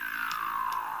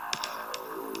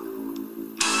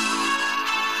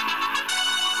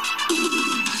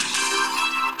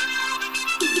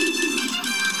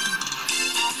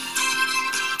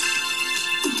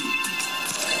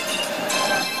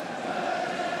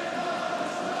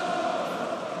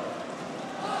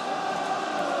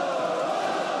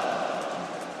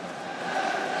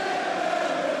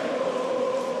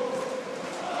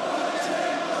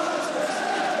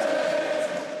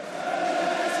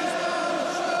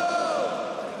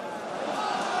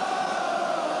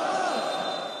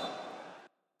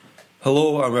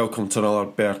Hello and welcome to another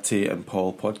Bertie and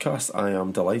Paul podcast. I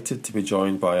am delighted to be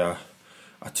joined by a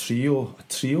trio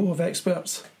of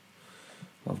experts.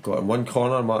 I've got in one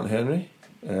corner Martin Henry,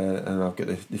 and I've got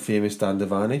the famous Dan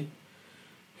Devaney,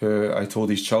 who I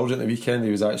told his children at the weekend he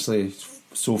was actually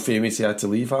so famous he had to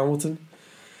leave Hamilton.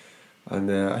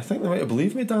 And I think they might have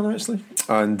believed me, Dan, actually.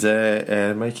 And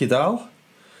Mikey Dahl.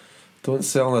 Don't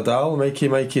sell Nadal,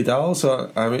 Mikey Dahl.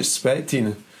 So I'm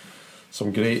expecting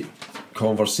some great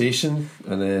conversation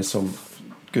and some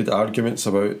good arguments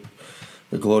about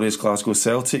the glorious Glasgow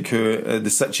Celtic, who the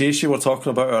situation we're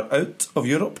talking about are out of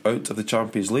Europe, out of the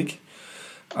Champions League,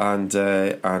 and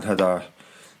had a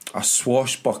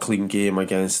swashbuckling game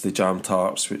against the Jam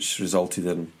Tarts, which resulted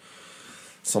in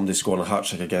somebody scoring a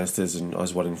hat-trick against us and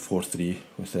us winning 4-3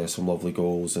 with some lovely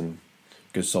goals and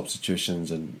good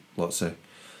substitutions and lots of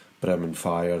brim and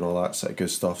fire and all that sort of good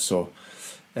stuff. So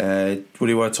what do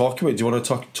you want to talk about? Do you want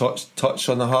to touch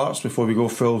on the Hearts before we go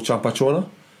full Champachona?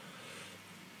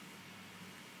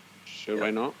 Sure,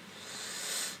 why not?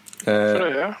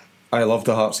 Yeah. I loved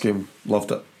the Hearts game.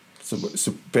 Loved it. It's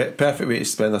a perfect way to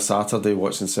spend a Saturday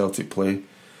watching Celtic play.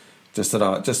 Just in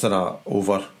a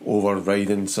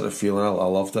overriding sort of feeling. I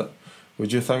loved it. What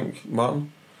do you think,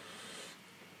 Martin?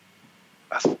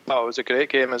 I thought it was a great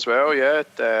game as well.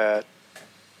 Yeah,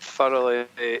 thoroughly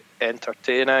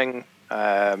entertaining.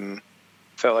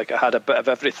 Felt like it had a bit of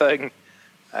everything,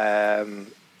 and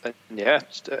yeah,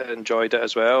 just enjoyed it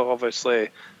as well. Obviously,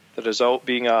 the result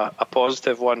being a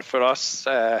positive one for us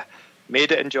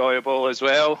made it enjoyable as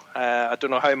well. I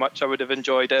don't know how much I would have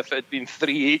enjoyed it if it had been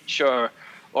 3 each or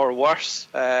worse.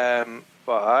 But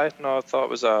I thought it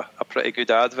was a pretty good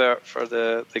advert for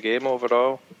the game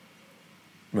overall.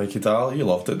 Mikey Dahl, you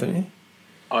loved it, didn't you?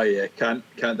 Oh yeah, can't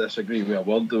disagree with a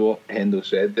word of what Hendo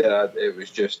said there. It was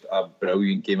just a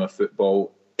brilliant game of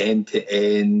football, end to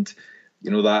end.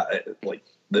 You know that, like,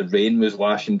 the rain was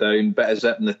lashing down, bit of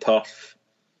zip in the turf,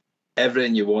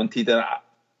 everything you wanted. And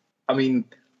I mean,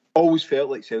 always felt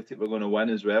like Celtic were going to win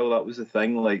as well. That was the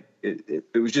thing. Like it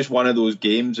was just one of those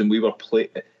games, and we were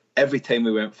every time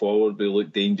we went forward, we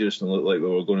looked dangerous and looked like we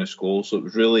were going to score. So it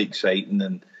was really exciting.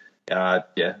 And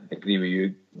yeah,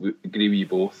 agree with you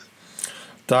both.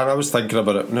 Dan, I was thinking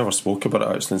about it. We never spoke about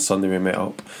it actually on Sunday we met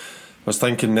up. I was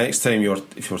thinking next time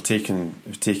if you're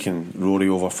taking Rory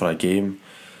over for a game,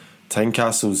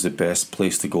 Tynecastle's the best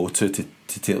place to go to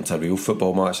take them to a real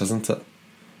football match, isn't it?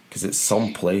 Because it's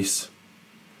some place.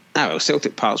 Well,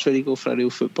 Celtic Park's where you go for a real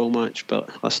football match,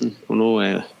 but listen, I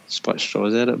know split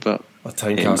straws at it, but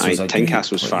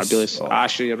Tynecastle's fabulous.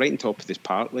 Actually, you're right on top of this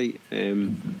park, like.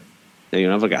 Now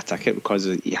you'll never get a ticket because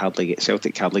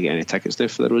Celtic hardly get any tickets now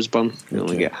for the Roseburn. You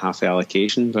only get half the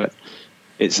allocation, but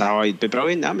it'd be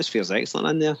brilliant. The atmosphere's excellent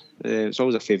in there. It's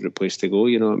always a favourite place to go.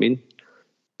 You know what I mean?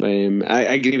 I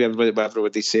agree with everybody. What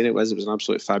everybody's saying it was an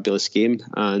absolutely fabulous game,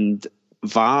 and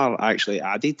VAR actually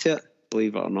added to it.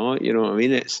 Believe it or not, you know what I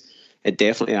mean. It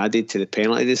definitely added to the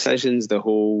penalty decisions. The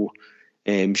whole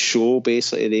show,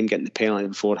 basically, them getting the penalty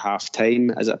before half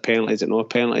time. Is it a penalty? Is it not a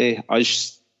penalty?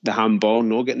 The handball,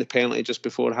 no getting the penalty just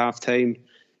before half time,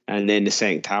 and then the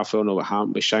second half, I don't know what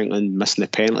happened with Shankland missing the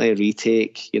penalty,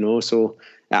 retake, so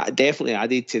that definitely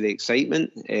added to the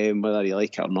excitement, whether you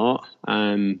like it or not.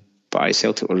 But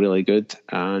Celtic were really good,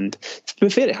 and to be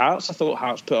fair to Hearts, I thought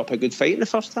Hearts put up a good fight in the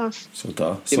first half.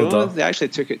 They actually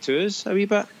took it to us a wee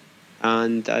bit,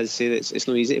 and as I say, it's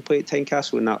not easy to play at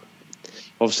Tynecastle, and that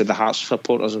obviously the Hearts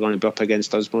supporters are going to be up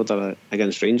against us more than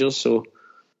against Rangers, so.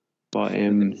 But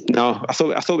no, I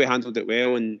thought we handled it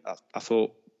well, and I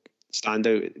thought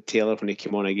standout Taylor when he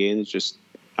came on again was just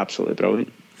absolutely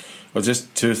brilliant. Well,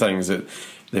 just two things. The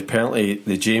penalty,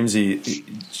 the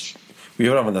Jamesy, we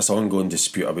were having this ongoing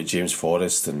dispute about James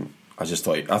Forrest, and I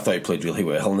thought he played really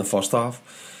well in the first half.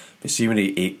 But see, when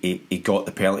he got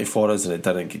the penalty for us and it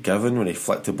didn't get given, when he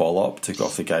flicked the ball up, took it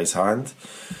off the guy's hand,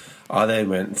 I then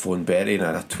went and phoned Betty and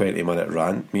had a 20-minute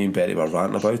rant. Me and Betty were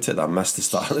ranting about it. I missed the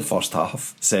start of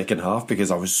the second half,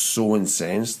 because I was so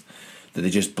incensed that they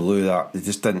just blew that. He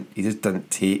just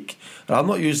didn't take. And I'm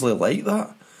not usually like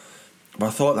that, but I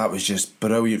thought that was just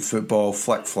brilliant football.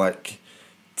 Flick,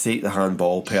 take the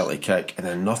handball, penalty kick, and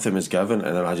then nothing was given,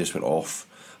 and then I just went off.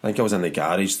 I think I was in the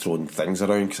garage throwing things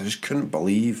around because I just couldn't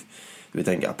believe we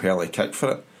didn't get a penalty kick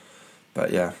for it.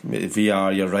 But yeah,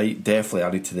 VR, you're right, definitely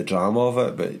added to the drama of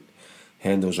it, but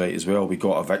Hendo's right as well. We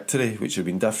got a victory, which would have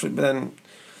been different, but then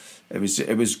it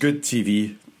was good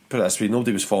TV. Put it this way,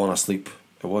 nobody was falling asleep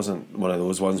It wasn't one of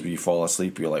those ones where you fall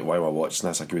asleep. You're like, why am I watching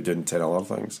this? I could be doing 10 other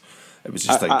things. It was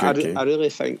just a good game. I really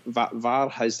think VAR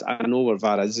has. I know where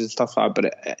VAR is and stuff like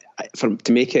that, but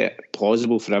to make it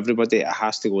plausible for everybody, it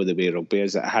has to go the way rugby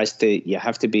is. It has to. You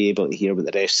have to be able to hear what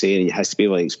the ref's saying. You has to be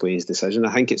able to explain his decision.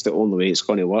 I think it's the only way it's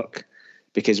going to work.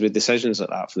 Because with decisions like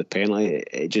that for the penalty,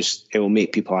 it will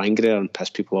make people angrier and piss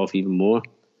people off even more.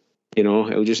 You know,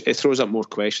 it throws up more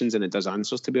questions than it does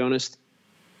answers, to be honest.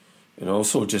 And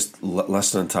also just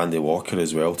listening to Andy Walker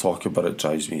as well talk about it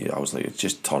drives me. I was like,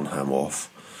 just turn him off.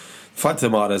 The fact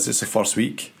of the matter is, it's the first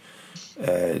week,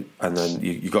 and then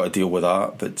you got to deal with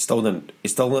that. But it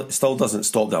still doesn't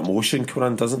stop the emotion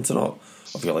coming in, doesn't it? Not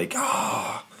of you're like,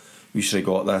 we should have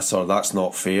got this, or that's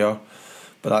not fair.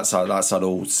 But that's our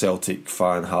old Celtic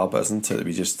fan habit, isn't it? That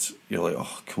we just, you're like,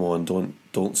 oh, come on,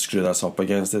 don't screw this up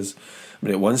against us. I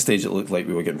mean, at one stage it looked like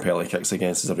we were getting penalty kicks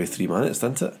against us every 3 minutes,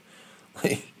 didn't it?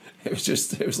 Like, it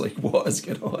was like, what is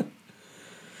going on?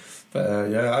 But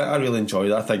yeah, I really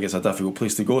enjoyed it. I think it's a difficult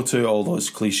place to go to, all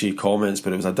those cliche comments,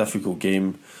 but it was a difficult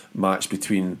match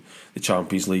between the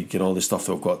Champions League and all the stuff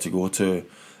that we've got to go to.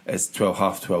 It's 12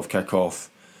 kickoff,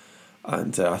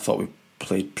 and I thought we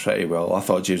played pretty well. I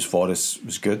thought James Forrest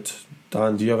was good.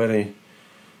 Dan, do you have any?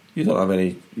 You don't have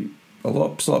any. A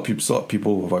lot of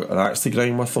people have an axe to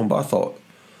grind with him, but I thought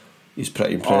he's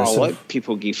pretty impressive. A lot of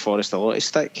people give Forrest a lot of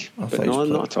stick, but no,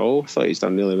 not at all. I thought he's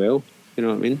done really well. You know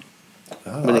what I mean?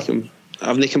 I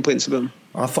have no complaints about him.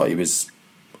 I thought he was.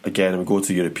 Again, we go to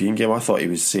the European game. I thought he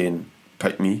was saying,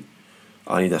 "Pick me.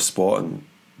 I need a spot in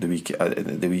the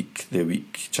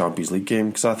week Champions League game,"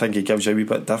 because I think he gives you a wee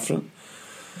bit different.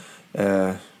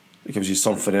 It gives you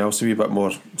something else, a wee bit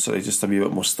more, just a wee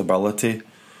bit more stability.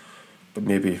 But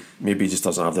maybe he just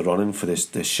doesn't have the running for this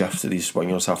shift that these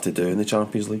swingers have to do in the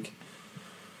Champions League.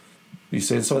 Are you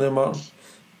saying something there, Martin?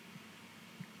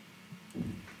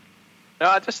 No,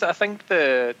 I think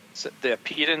the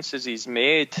appearances he's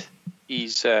made, he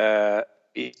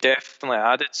definitely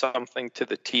added something to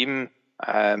the team.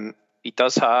 He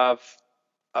does have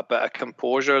a bit of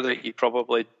composure that he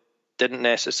probably didn't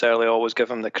necessarily always give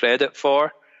him the credit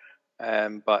for,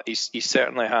 but he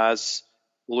certainly has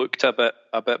looked a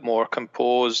bit more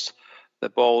composed. The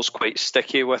ball's quite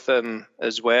sticky with him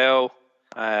as well,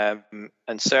 and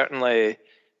certainly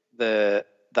the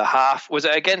half, was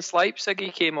it against Leipzig?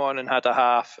 He came on and had a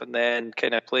half, and then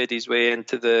kind of played his way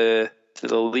into the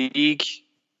league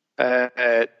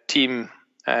team,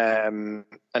 and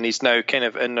he's now kind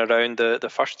of in and around the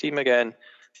first team again.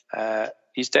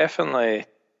 He's definitely.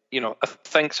 You know, I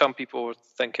think some people were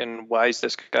thinking, why is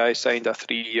this guy signed a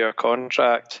 3-year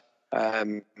contract?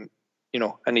 You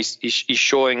know, and he's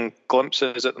showing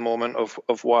glimpses at the moment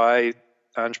of why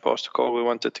Ange Postecoglou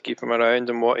wanted to keep him around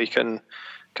and what he can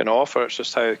offer. It's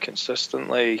just how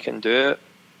consistently he can do it.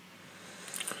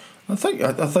 I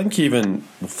think even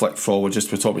flick forward,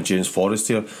 just we're talking James Forrest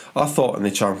here. I thought in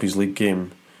the Champions League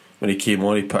game when he came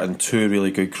on, he put in 2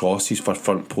 really good crosses for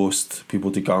front post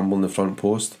people to gamble in the front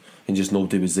post. And just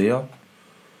nobody was there.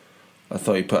 I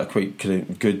thought he put a quite kind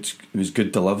of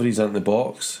good deliveries into the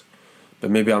box, but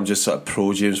maybe I'm just sort of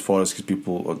pro James Forrest because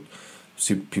people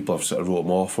have sort of wrote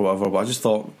him off or whatever. But I just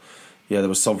thought, yeah, there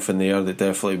was something there that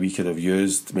definitely we could have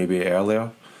used maybe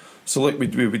earlier. So look, we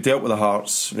dealt with the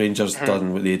Hearts. Rangers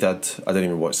done what they did. I didn't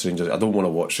even watch Rangers. I don't want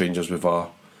to watch Rangers with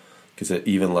VAR because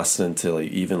even listening to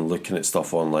even looking at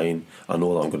stuff online, I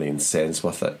know that I'm going to incense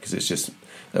with it because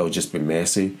it'll just be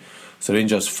messy. So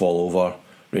Rangers fall over.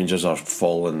 Rangers are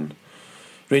falling.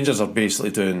 Rangers are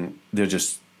basically doing. They're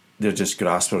just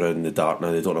grasping around in the dark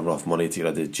now. They don't have enough money to get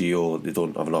rid of Gio. They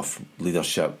don't have enough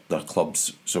leadership. Their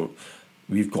clubs. So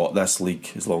we've got this league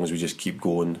as long as we just keep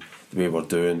going the way we're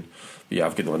doing. But yeah,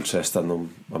 I've got no interest in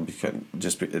them. I'm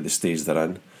just at the stage they're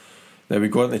in. Now we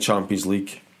go into the Champions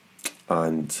League,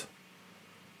 and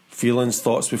feelings,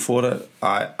 thoughts before it.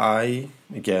 I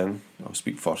again, I'll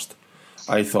speak first.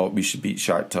 I thought we should beat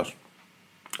Shakhtar.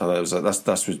 And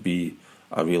this would be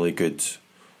a really good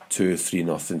 2-3-0,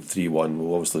 3-1.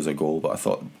 We'll obviously lose a goal, but I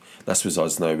thought this was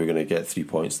us now. We're going to get 3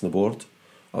 points on the board.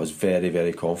 I was very,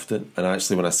 very confident. And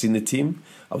actually, when I seen the team,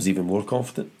 I was even more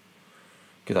confident.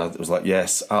 Because I was like,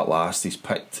 yes, at last, he's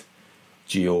picked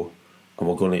Gio, and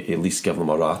we're going to at least give him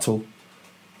a rattle,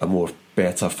 a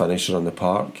better finisher on the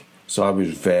park. So I was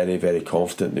very, very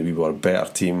confident that we were a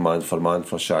better team, man for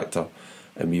Shakhtar,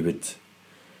 and we would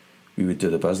do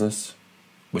the business.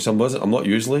 Which I'm not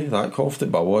usually that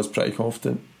confident, but I was pretty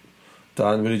confident.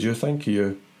 Dan, what did you think?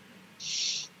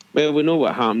 Well, we know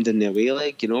what happened in the away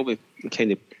leg. You know, we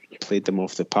kind of played them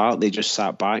off the park. They just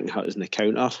sat back and hit us in the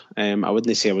counter. I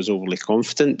wouldn't say I was overly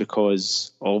confident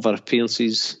because all of our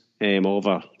appearances all of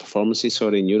our performances,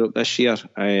 in Europe this year,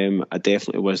 I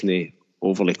definitely wasn't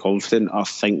overly confident or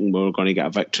thinking we were going to get a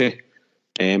victory.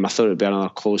 I thought it would be another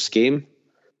close game.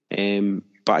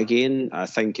 But again, I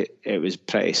think it was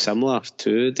pretty similar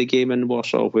to the game in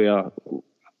Warsaw, where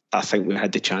I think we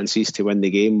had the chances to win the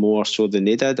game more so than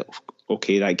they did.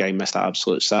 Okay, that guy missed an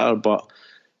absolute sitter, but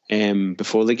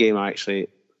before the game, I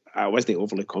wasn't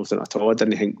overly confident at all. I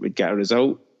didn't think we'd get a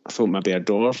result. I thought maybe a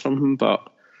draw or something, but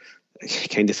it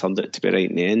kind of turned out to be right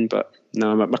in the end. But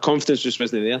no, my confidence just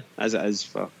wasn't there, as it is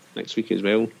for next week as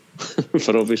well,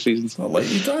 for obvious reasons. It's not like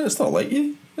you, Dan. It's not like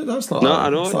you. That's not. No, I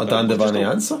know. It's not a Dan Devaney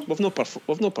answer. We've not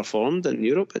performed in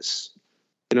Europe. It's,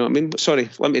 I mean, sorry,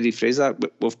 let me rephrase that.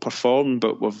 We've performed,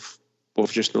 but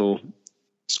we've just not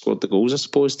scored the goals, I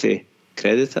suppose, to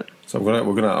credit it. So I'm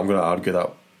gonna argue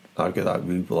that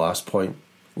with the last point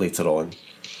later on,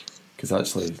 because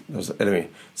actually anyway.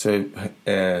 So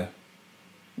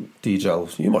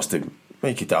DJ,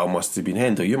 Mikey Dal must have been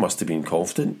Hendo. You must have been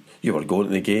confident. You were going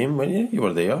to the game, weren't you? You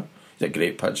were there. You had a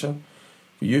great picture.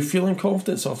 Were you feeling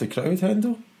confidence off the crowd,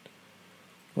 Hendo?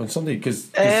 When somebody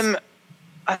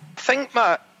I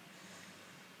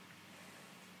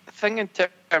think in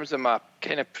terms of my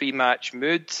kind of pre-match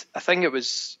mood, I think it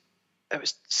was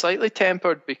slightly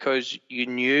tempered because you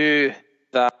knew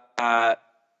that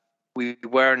we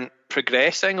weren't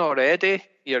progressing already.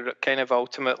 You're kind of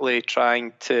ultimately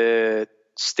trying to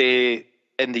stay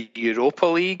in the Europa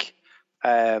League.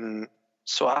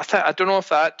 So I don't know if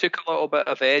that took a little bit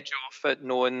of edge off it,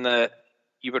 knowing that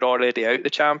you were already out the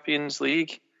Champions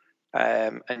League,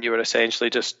 and you were essentially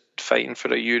just fighting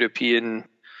for a European,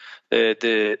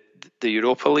 the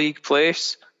Europa League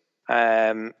place.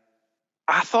 I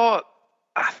thought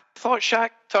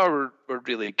Shakhtar were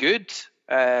really good.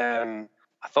 I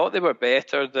thought they were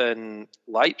better than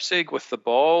Leipzig with the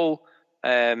ball.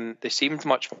 They seemed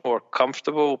much more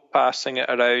comfortable passing it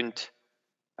around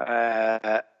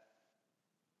their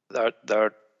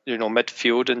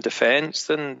midfield and defence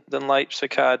than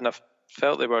Leipzig had, and I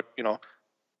felt they were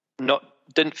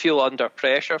didn't feel under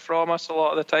pressure from us a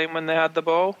lot of the time when they had the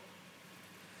ball.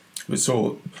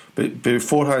 But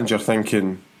beforehand you're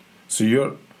thinking,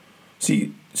 I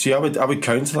would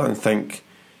counter that and think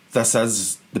this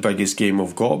is the biggest game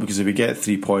we've got, because if we get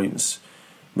 3 points,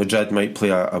 Madrid might play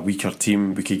a weaker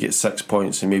team. We could get 6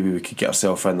 points and maybe we could get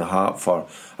ourselves in the hat for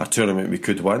a tournament we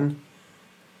could win.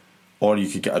 Or you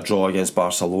could get a draw against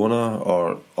Barcelona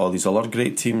or all these other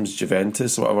great teams,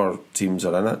 Juventus, whatever teams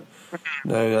are in it.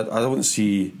 Now, I don't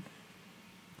see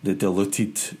the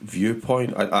diluted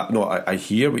viewpoint. I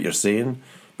hear what you're saying,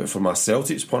 but from a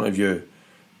Celtic's point of view,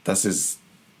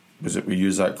 we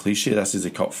use that cliche, this is the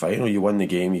cup final. You win the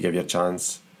game, you give your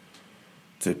chance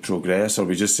to progress. Or are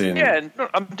we just saying? Yeah, no,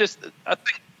 I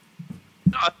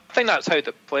think that's how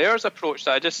the players approach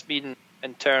that. I just mean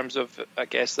in terms of, I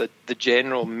guess, the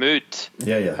general mood.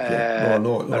 Yeah.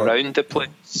 Around the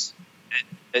place.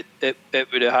 It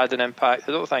would have had an impact.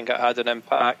 I don't think it had an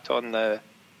impact on the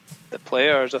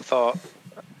players. I thought,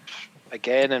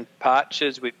 again, in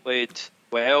patches we played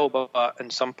well, but in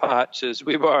some patches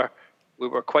we were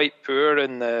quite poor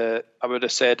I would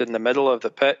have said in the middle of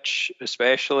the pitch,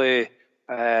 especially.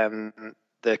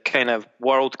 The kind of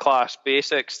world-class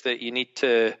basics that you need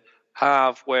to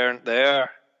have weren't there,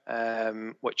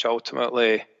 which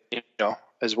ultimately,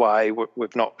 is why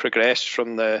we've not progressed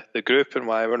from the group and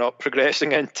why we're not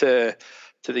progressing into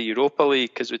the Europa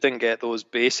League, because we didn't get those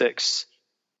basics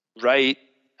right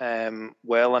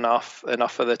well enough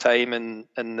of the time in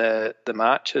the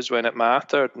matches when it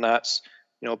mattered, and that's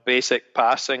basic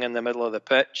passing in the middle of the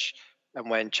pitch, and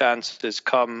when chances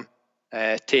come,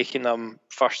 taking them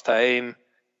first time,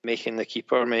 making the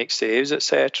keeper make saves,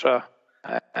 etc.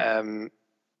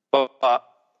 But I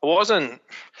wasn't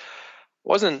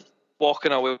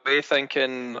walking away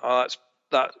thinking, oh,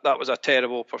 that was a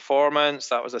terrible performance,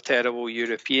 that was a terrible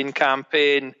European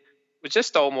campaign. It was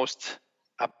just almost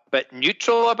a bit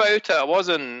neutral about it. I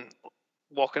wasn't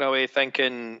walking away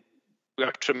thinking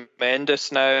we're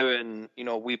tremendous now and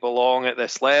we belong at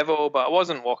this level, but I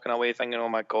wasn't walking away thinking, oh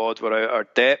my God, we're out our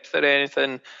depth or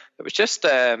anything. It was just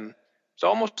it's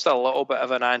almost a little bit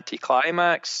of an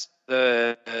anticlimax,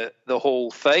 the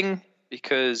whole thing,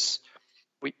 because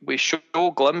we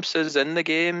show glimpses in the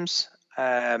games,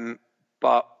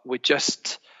 but we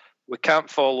can't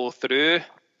follow through.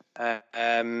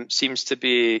 Seems to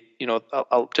be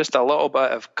just a little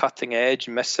bit of cutting edge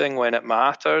missing when it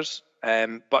matters,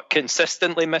 but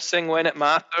consistently missing when it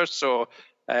matters. So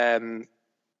that's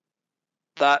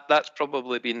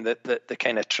probably been the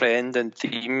kind of trend and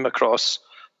theme across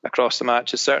the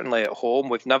matches. Certainly at home,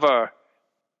 we've not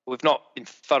been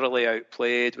thoroughly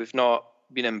outplayed. We've not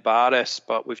been embarrassed,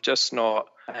 but we've just not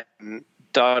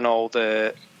done all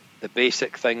the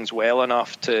basic things well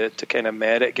enough to kind of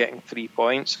merit getting 3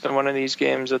 points in one of these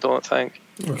games, I don't think.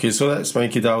 Okay, so that's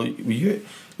Mikey Dahl.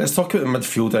 Let's talk about the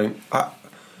midfield.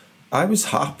 I was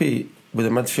happy with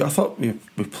the midfield. I thought we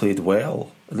played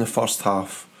well in the first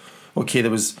half. Okay,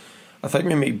 I think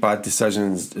we make bad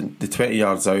decisions. The 20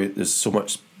 yards out, there's so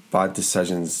much bad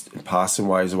decisions in passing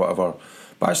wise or whatever.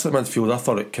 But actually, midfield, I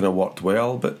thought it kind of worked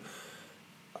well. But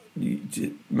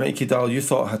Mikey Dahl, you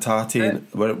thought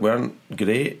Hatate weren't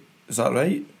great. Is that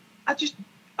right? I don't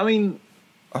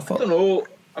know.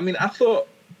 I thought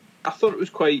it was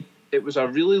quite. It was a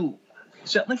really,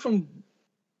 certainly from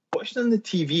watching on the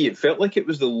TV, it felt like it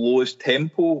was the lowest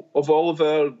tempo of all of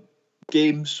our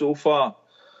games so far.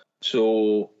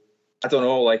 So I don't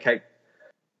know. Like it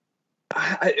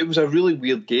was a really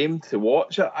weird game to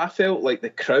watch. I felt like the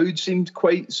crowd seemed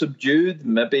quite subdued.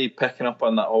 Maybe picking up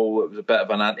on that whole, it was a bit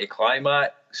of an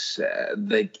anticlimax.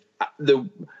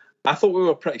 I thought we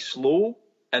were pretty slow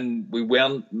and we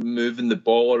weren't moving the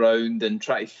ball around and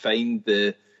trying to find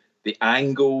the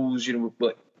angles. You know,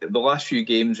 like the last few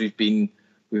games we've been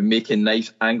making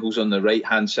nice angles on the right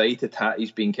hand side. Hatate's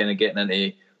been kind of getting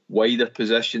into wider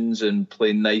positions and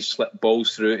playing nice slip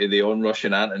balls through to the onrush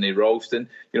and Anthony Ralston.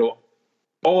 You know,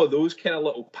 all of those kind of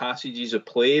little passages of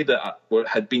play that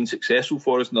had been successful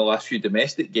for us in the last few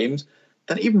domestic games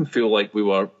didn't even feel like we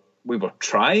were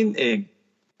trying to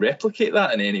replicate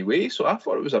that in any way. So I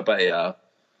thought it was a bit of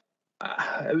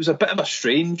a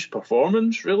strange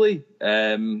performance, really.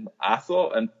 I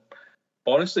thought, and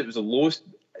honestly, it was the lowest.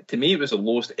 To me, it was the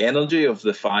lowest energy of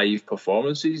the 5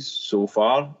 performances so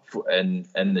far in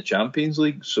the Champions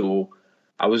League. So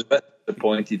I was a bit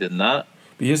disappointed in that.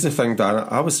 But here's the thing, Dan.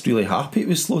 I was really happy it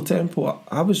was slow tempo.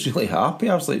 I was really happy.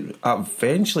 I was like,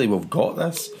 eventually we've got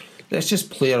this. Let's just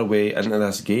play our way into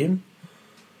this game.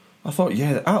 I thought,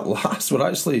 yeah, at last we're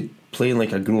actually playing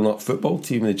like a grown-up football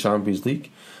team in the Champions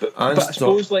League. But I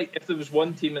suppose, like, if there was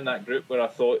one team in that group where I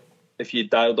thought if you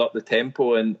dialed up the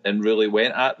tempo and really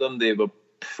went at them, they were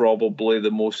probably the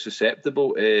most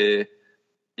susceptible to,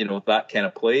 that kind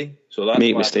of play. So that's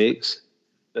make mistakes.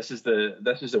 This is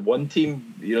the one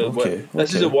team,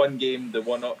 this is the one game, the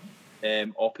one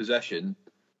opposition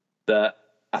that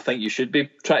I think you should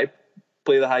be trying to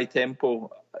play the high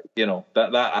tempo.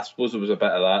 That I suppose there was a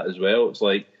bit of that as well. It's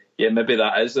like, yeah, maybe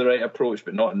that is the right approach,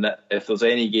 but not in that. If there's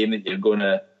any game that you're going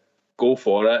to go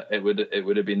for it, it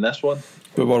would have been this one.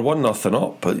 But we're 1-0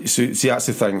 up. But see, that's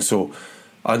the thing. So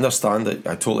I understand it.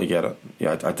 I totally get it.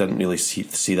 Yeah, I didn't really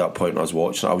see that point when I was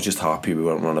watching. I was just happy we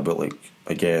weren't running about like,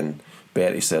 again,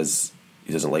 Bertie says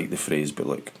he doesn't like the phrase, but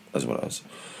look, that's what it is.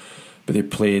 But they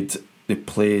played.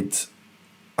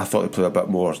 I thought they played a bit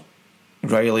more.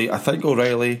 I think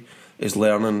O'Reilly is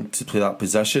learning to play that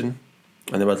position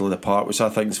in the middle of the park, which I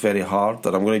think is very hard.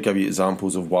 And I'm going to give you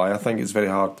examples of why I think it's very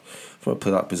hard for him to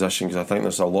play that position, because I think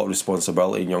there's a lot of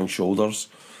responsibility in young shoulders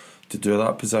to do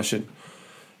that position.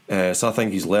 So I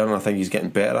think he's learning. I think he's getting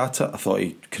better at it. I thought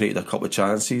he created a couple of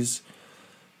chances.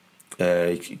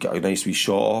 He got a nice wee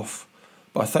shot off.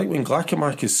 But I think when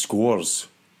Giakoumakis scores,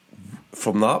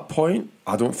 from that point,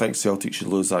 I don't think Celtic should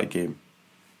lose that game.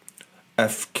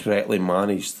 If correctly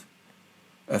managed.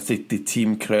 If the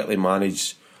team correctly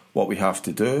manage what we have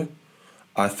to do,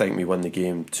 I think we win the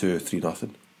game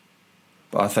 2-3-0.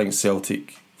 But I think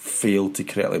Celtic failed to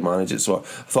correctly manage it. So I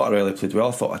thought I really played well.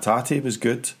 I thought Hatate was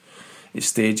good at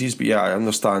stages. But yeah, I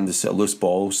understand the sort of loose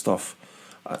ball stuff.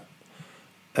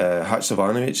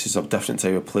 Haksabanovic is a different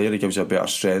type of player. He gives you a better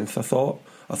strength, I thought.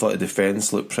 I thought the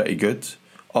defence looked pretty good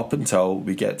up until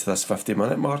we get to this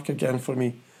 50-minute mark again for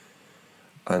me.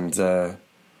 And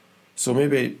so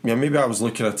maybe I was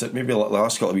looking at it. Maybe like the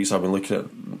last couple of weeks I've been looking at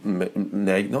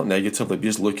not negatively, but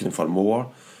just looking for more.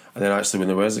 And then actually when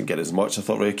there wasn't getting as much, I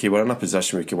thought, right, okay, we're in a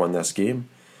position where we can win this game.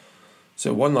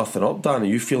 So 1-0 up, Dan. Are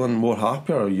you feeling more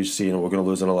happier, or are you saying we're going to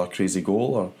lose another crazy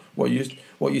goal, or what you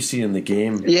see in the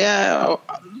game? Yeah,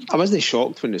 I wasn't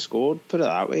shocked when they scored. Put it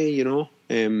that way,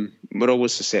 we're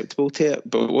always susceptible to it.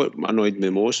 But what annoyed me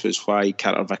most was why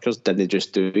Carter Vickers didn't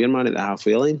just do your man at the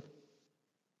halfway line.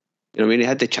 He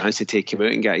had the chance to take him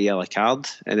out and get a yellow card,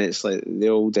 and it's like the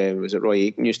old was it Roy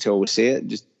Aitken used to always say it: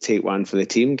 just take one for the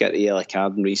team, get the yellow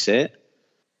card, and reset.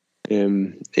 He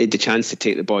had the chance to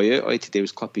take the boy out. All he had to do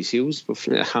was clip his heels. But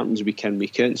it happens week in,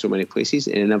 week out in so many places,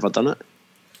 and he never done it.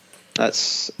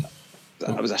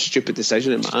 That was a stupid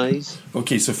decision in my eyes.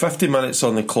 Okay, so 50 minutes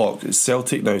on the clock. It's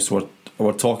Celtic now, so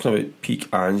we're talking about peak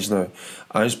Ange now.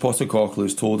 Ange Postecoglou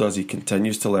has told us he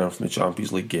continues to learn from the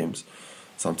Champions League games.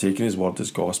 So I'm taking his word as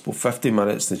gospel. 50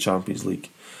 minutes in the Champions League.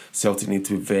 Celtic need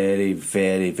to be very,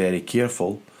 very, very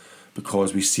careful,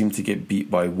 because we seem to get beat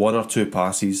by one or two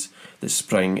passes that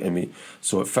spring.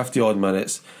 So at 50 odd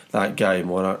minutes, that guy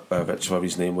Moravic, whatever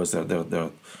his name was, their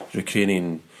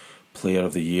Ukrainian player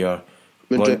of the year,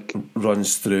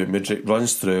 runs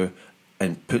through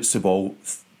and puts the ball,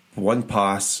 one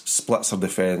pass, splits our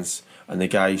defence, and the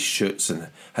guy shoots and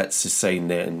hits the side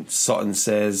net. And Sutton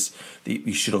says that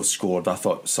he should have scored. I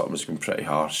thought Sutton was been pretty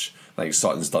harsh. Like,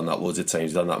 Sutton's done that loads of times.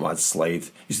 He's done that mad slide.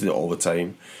 He used to do it all the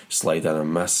time. Slide in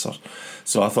and miss.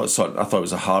 So I thought it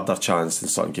was a harder chance than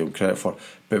Sutton gave him credit for.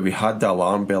 But we had the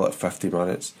alarm bell at 50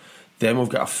 minutes. Then we've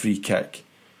got a free kick.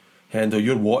 Hendo,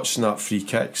 you're watching that free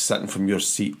kick sitting from your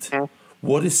seat.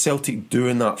 What does Celtic do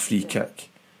in that free kick?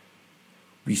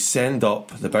 We send up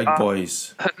the big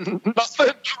boys. Nothing.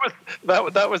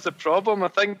 That was the problem. I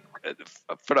think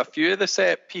for a few of the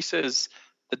set pieces,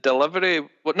 the delivery,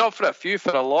 well, not for a few,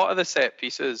 for a lot of the set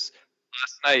pieces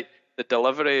last night, the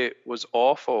delivery was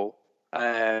awful.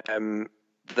 The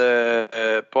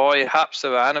boy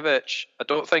Hapsivanovic, I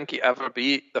don't think he ever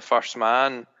beat the first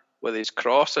man with his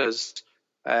crosses.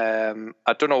 I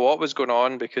don't know what was going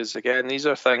on, because again, these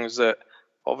are things that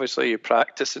obviously you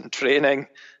practice in training,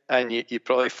 and you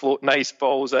probably float nice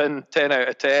balls in 10 out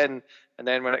of 10, and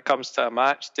then when it comes to a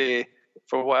match day,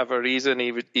 for whatever reason,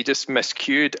 he just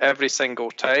miscued every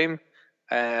single time.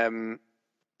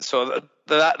 So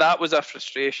that was a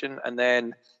frustration, and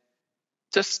then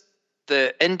just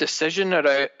the indecision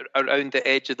around the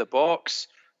edge of the box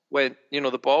when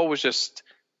the ball was just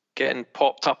getting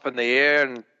popped up in the air,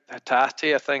 and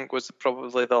Hatate, I think, was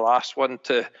probably the last one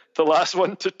to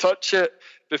touch it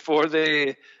before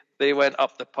they went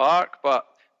up the park. But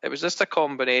it was just a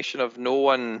combination of no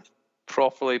one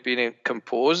properly being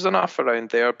composed enough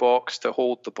around their box to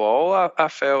hold the ball, I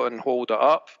felt, and hold it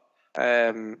up.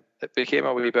 It became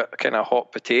a wee bit kind of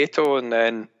hot potato, and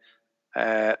then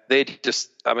they just,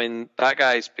 that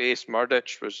guy's pace,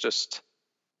 Murdic, was just,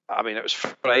 it was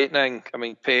frightening.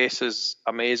 Pace is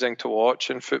amazing to watch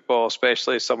in football,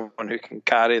 especially someone who can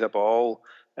carry the ball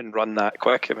and run that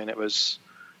quick. It was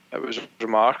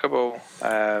remarkable.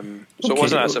 So it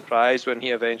wasn't a surprise when he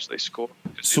eventually scored,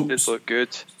 because he did look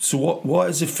good. So what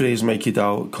is the phrase, Mikey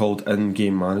Dow, called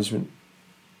in-game management?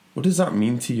 What does that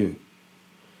mean to you?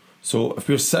 So if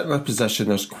we're sitting in a position,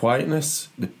 there's quietness,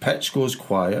 the pitch goes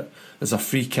quiet, there's a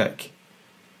free kick,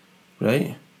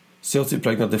 right? Celtic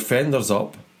bring their defenders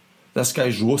up. This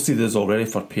guy's roasted us already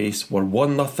for pace. We're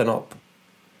 1-0 up.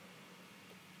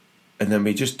 And then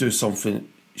we just do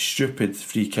something stupid,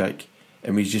 free kick,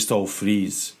 and we just all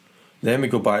freeze. Then we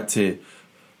go back to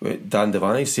what Dan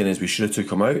Devaney saying is we should have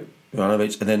took him out,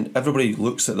 Ivanovic, and then everybody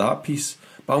looks at that piece.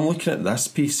 But I'm looking at this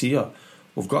piece here.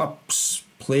 We've got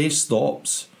a play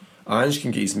stops. Ange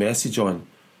can get his message on.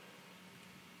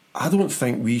 I don't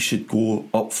think we should go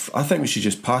up. I think we should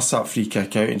just pass that free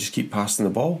kick out and just keep passing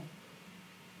the ball.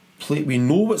 We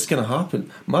know what's going to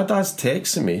happen. My dad's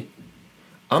texting me.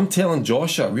 I'm telling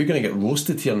Joshua we're going to get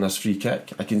roasted here on this free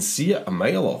kick. I can see it a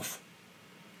mile off.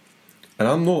 And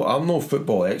I'm no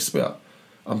football expert.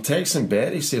 I'm texting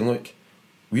Betty saying, look,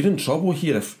 we're in trouble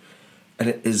here. And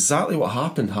exactly what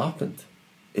happened.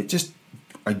 It just,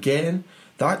 again,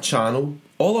 that channel,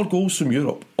 all our goals from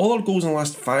Europe, all our goals in the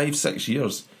last 5-6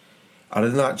 years are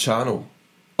in that channel.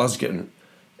 Us getting,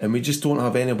 and we just don't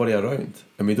have anybody around.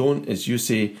 And we don't, as you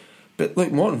say, but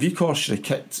look, Martin Vickers should have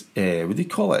kicked, what do you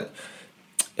call it?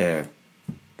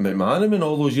 McManaman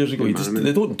all those years ago.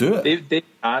 They don't do it. Dave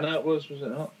Hanna it was it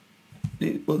not?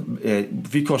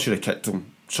 Vickers should have kicked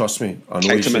him. Trust me, I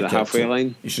know kicked him at the halfway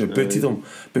line. He should have booted him.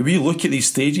 But we look at these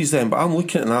stages then. But I'm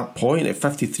looking at that point at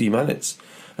 53 minutes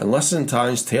and listening to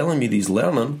Ange telling me that he's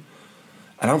learning,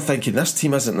 and I'm thinking this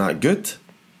team isn't that good.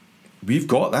 We've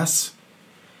got this,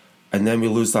 and then we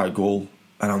lose that goal,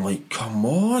 and I'm like, come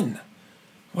on,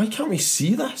 why can't we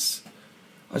see this?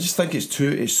 I just think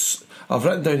it's I've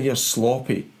written down here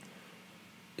sloppy.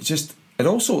 It's just, and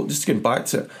also just going back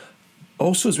to it,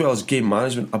 also as well as game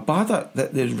management, Abada,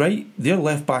 their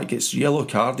left back gets yellow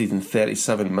carded in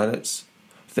 37 minutes,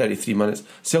 33 minutes.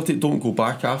 Celtic don't go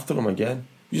back after him again.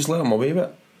 We just let him away with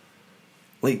it.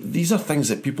 Like, these are things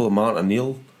that people at Martin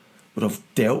O'Neill would have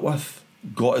dealt with,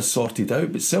 got it sorted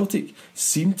out, but Celtic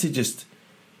seem to just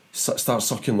start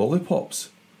sucking lollipops.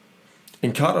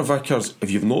 And Carter Vickers,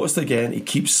 if you've noticed again, he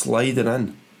keeps sliding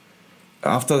in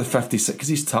after the 56 because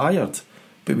he's tired.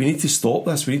 But we need to stop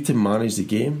this. We need to manage the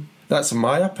game. That's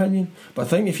my opinion. But I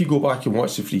think if you go back and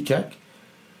watch the free kick,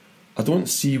 I don't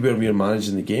see where we're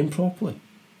managing the game properly.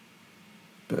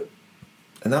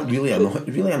 And that really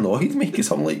annoyed me,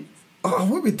 because I'm like, what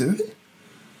are we doing?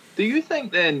 Do you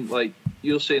think then, like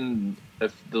you're saying,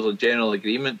 if there's a general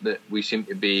agreement that we seem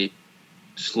to be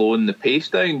slowing the pace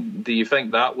down. Do you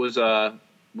think that was that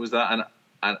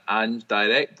an Ange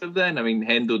directive then? I mean,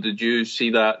 Hendo, did you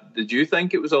see that? Did you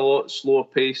think it was a lot slower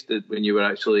paced when you were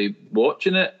actually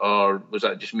watching it, or was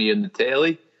that just me on the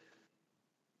telly?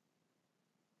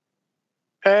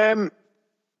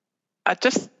 I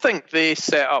just think they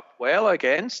set up well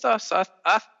against us.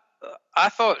 I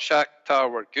thought Shakhtar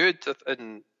were good,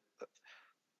 and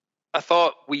I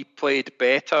thought we played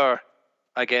better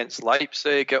against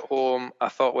Leipzig at home. I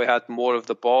thought we had more of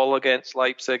the ball against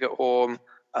Leipzig at home.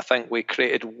 I think we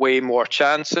created way more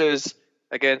chances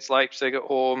against Leipzig at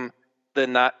home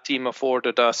than that team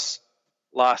afforded us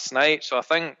last night. So I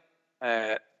think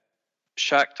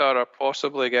Shakhtar are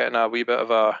possibly getting a wee bit of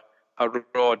a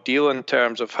raw deal in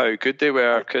terms of how good they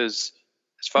were, because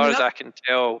as far as I can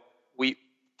tell, we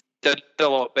did a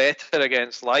lot better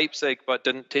against Leipzig but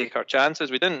didn't take our chances.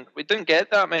 We didn't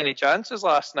get that many chances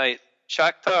last night.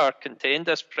 Shakhtar contained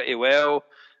us pretty well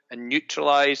and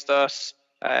neutralised us.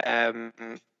 In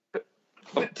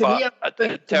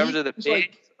terms of the pace,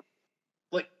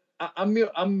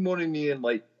 I'm more in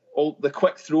like all the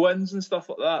quick throw-ins and stuff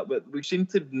like that, but we seem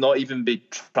to not even be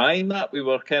trying that. We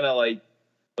were kind of like,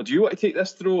 oh, do you want to take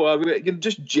this throw?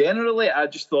 Just generally, I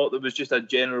just thought there was just a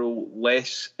general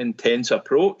less intense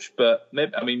approach. But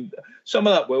maybe, I mean, some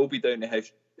of that will be down to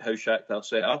how Shakhtar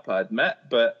set up, I admit.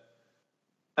 But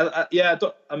I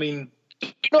mean,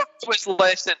 it was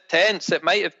less intense. It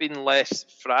might have been less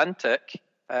frantic,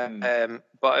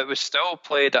 but it was still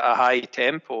played at a high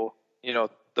tempo. You know,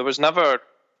 there was never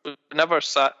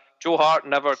sat. Joe Hart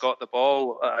never got the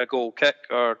ball at a goal kick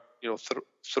or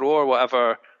throw or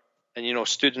whatever, and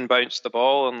stood and bounced the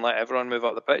ball and let everyone move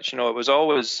up the pitch. It was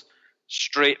always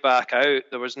straight back out.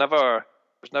 There was never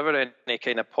any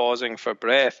kind of pausing for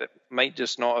breath. It might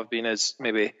just not have been as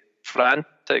maybe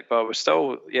frantic, but it was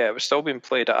still being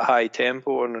played at a high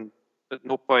tempo, and at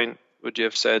no point would you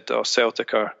have said, "Oh,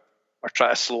 Celtic are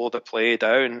trying to slow the play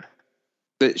down."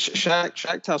 But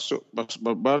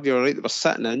Shakhtar, you're right, they were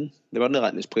sitting in, they weren't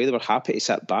letting us play, they were happy to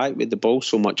sit back with the ball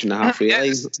so much in the halfway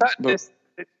line.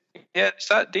 It's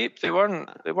that deep. They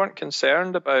weren't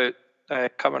concerned about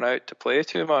coming out to play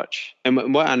too much.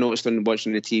 And what I noticed when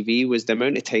watching the TV was the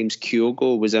amount of times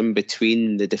Kyogo was in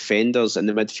between the defenders and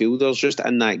the midfielders, just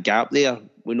in that gap there,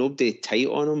 with nobody tight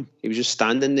on him. He was just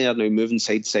standing there now, moving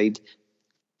side to side.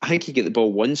 I think he got the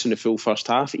ball once in the full first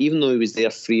half, even though he was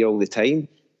there free all the time.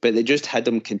 But they just had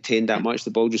him contained that much. The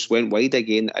ball just went wide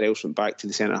again, or else went back to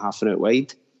the centre half and out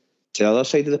wide. To the other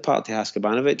side of the park, to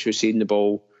Haskabanovic, who was seeing the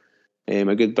ball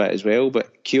a good bit as well.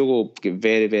 But Kyogo got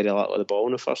very, very little of the ball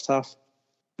in the first half.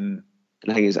 And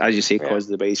I think it's, as you say, because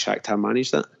of the way Shakhtar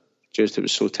managed it. Just it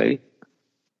was so tight.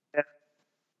 Yeah.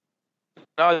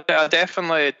 No, I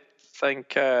definitely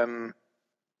think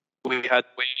we had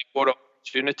way more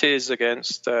opportunities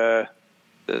against the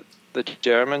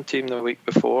German team the week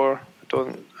before.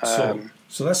 So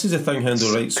this is the thing,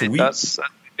 Hendo, right? So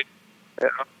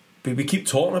we keep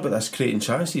talking about this creating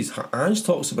chances. Ange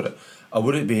talks about it. I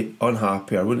wouldn't be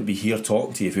unhappy, I wouldn't be here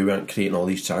talking to you if we weren't creating all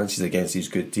these chances against these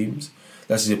good teams.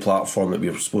 This is a platform that we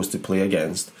were supposed to play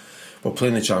against. We're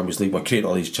playing the Champions League, we're creating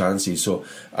all these chances, so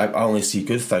I only see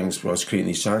good things for us creating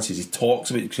these chances. He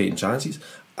talks about creating chances.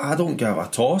 I don't give a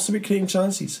toss about creating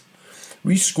chances.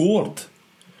 We scored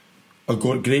a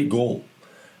great goal,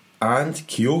 and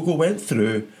Kyogo went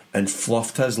through and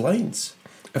fluffed his lines.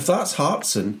 If that's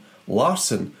Hartson,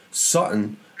 Larsson,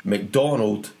 Sutton,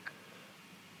 McDonald,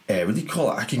 what do you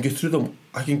call it? I can go through them.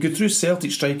 I can go through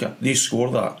Celtic striker. They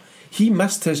score that. He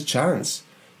missed his chance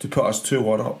to put us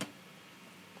 2-1 up.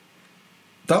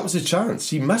 That was a chance.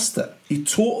 He missed it. He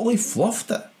totally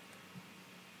fluffed it.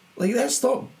 Like, let's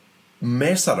not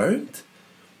mess around.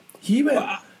 He went.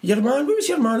 Your man. What was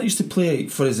your man that used to play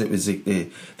for us? It was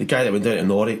the guy that went down to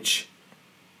Norwich.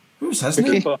 What was his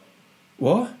name?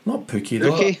 What? Not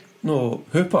Pookie. No,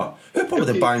 Hooper. Hooper would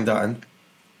have banged that in.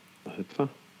 Hooper.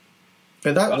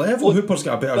 At that level, Hooper's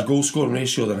got a better goal scoring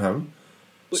ratio than him.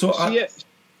 So I'm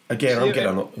getting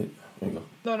a no.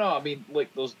 No. I mean,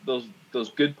 like there's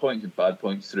good points and bad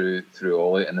points through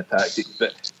all it in the tactics.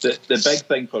 But the big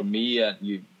thing for me,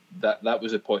 and that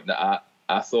was a point that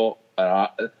I thought.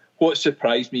 What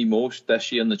surprised me most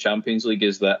this year in the Champions League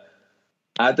is that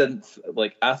I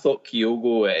thought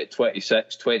Kyogo at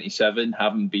 26, 27,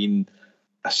 having been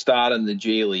a star in the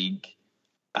J League,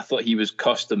 I thought he was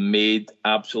custom made,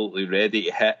 absolutely ready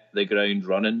to hit the ground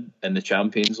running in the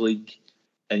Champions League.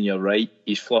 And you're right,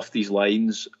 he's fluffed his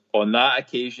lines on that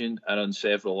occasion and on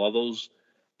several others.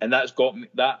 And that's got me,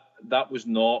 that was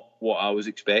not what I was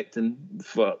expecting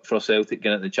for Celtic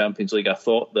getting into the Champions League. I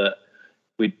thought that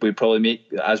we'd probably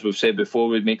make, as we've said before,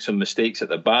 we'd make some mistakes at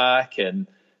the back and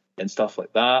stuff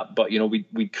like that. But,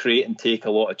 we'd create and take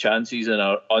a lot of chances, and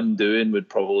our undoing would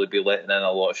probably be letting in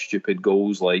a lot of stupid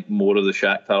goals, like more of the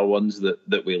Shakhtar ones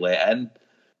that we let in.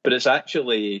 But it's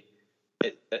actually,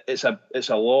 it's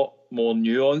a lot more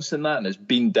nuanced than that, and it's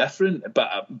been different.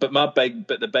 But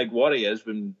the big worry is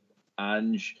when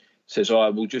Ange says,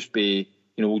 we'll just be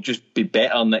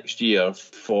better next year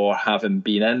for having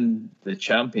been in the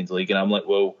Champions League. And I'm like,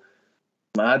 well,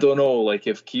 I don't know. Like,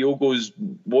 if Kyogo's,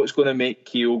 what's going to make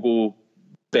Kyogo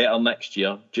better next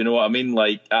year? Do you know what I mean?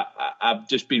 Like, I've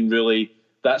just been really,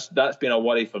 that's been a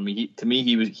worry for me. To me,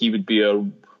 he would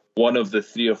be one of the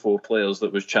 3 or 4 players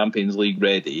that was Champions League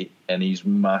ready, and he's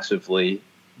massively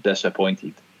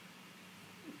disappointed.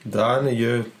 Dan, are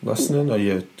you listening, or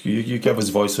you give us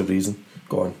voice of reason?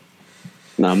 Go on.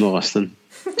 No, I'm not listening.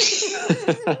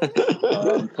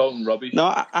 I'm talking rubbish.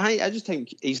 No, I just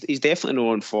think he's definitely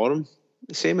not on form.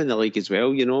 Same in the league as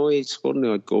well. He scored an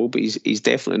odd goal, but he's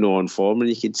definitely not on form, and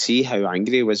you could see how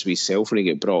angry he was with himself when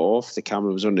he got brought off. The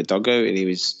camera was on the dugout, and he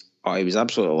was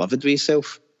absolutely livid with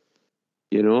himself.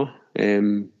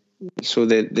 So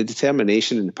the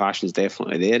determination and the passion is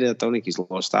definitely there. I don't think he's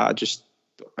lost that.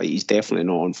 He's definitely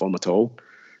not on form at all.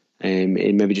 He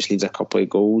maybe just needs a couple of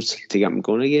goals to get him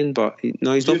going again. But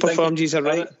no, he's not performed. He's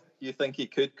right. You think he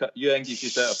could cut? You think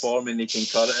he's out of form and he can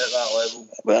cut it at that level?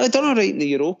 Well, I done all right in the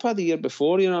Europa the year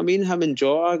before. You know what I mean? Him and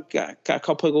Jota got a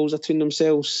couple of goals between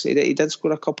themselves. He did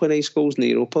score a couple of nice goals in the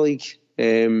Europa League.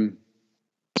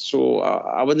 So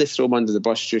I wouldn't throw him under the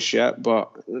bus just yet.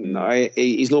 But no,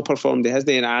 he's not performed. He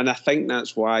hasn't, and I think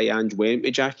that's why Ange went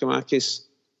with Giakoumakis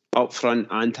up front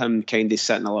and him kind of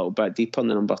sitting a little bit deeper in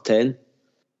the number 10.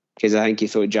 Because I think he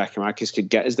thought Giakoumakis could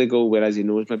get us the goal, whereas he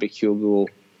knows maybe Kyogo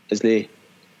isn't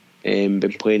been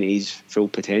playing at his full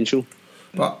potential.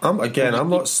 But I'm not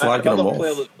slagging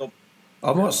him off.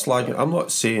 I'm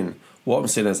not saying. What I'm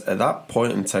saying is, at that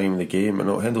point in time in the game, I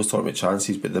know Hendel's talking about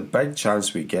chances, but the big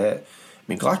chance we get, I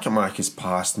mean, Giakoumakis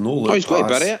passed, no look. He's got to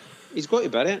bury it. He's got to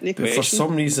bury it. No question. For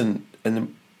some reason, I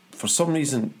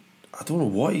don't know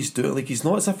what he's doing. Like, he's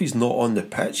not as if he's not on the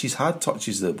pitch. He's had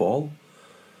touches of the ball.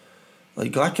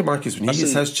 Like, Giakoumakis, when he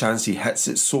gets his chance, he hits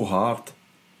it so hard.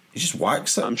 He just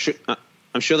whacks it. I'm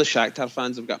sure the Shakhtar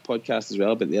fans have got a podcast as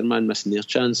well about their man missing their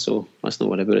chance, so let's not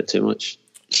worry about it too much.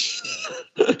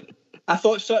 I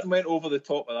thought Sutton went over the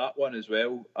top of that one as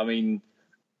well. I mean,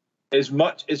 as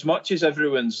much as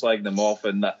everyone's slagging them off,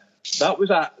 and that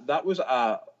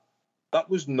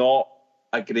was not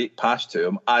a great pass to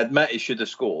him. I admit he should have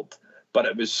scored, but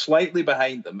it was slightly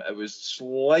behind him. It was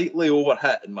slightly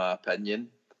overhit, in my opinion,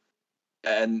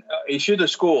 and he should have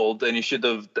scored, and he should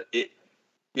have. But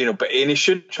he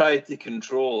should try to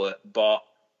control it, but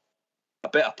a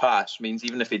better pass means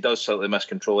even if he does slightly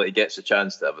miscontrol it, he gets a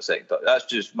chance to have a second. That's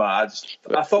just I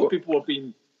thought people were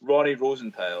being Ronnie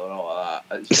Rosenthal and all of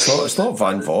that. It's not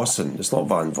Van Vossen. It's not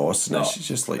Van Vossen. No. It's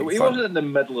just like he wasn't in the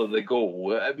middle of the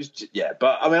goal. It was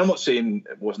but I mean, I'm not saying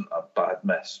it wasn't a bad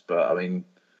miss, but I mean.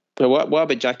 But what about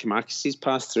Giakoumakis'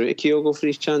 pass through to Kyogo for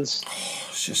his chance?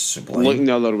 It's just sublime. Looking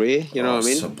the other way, you know what I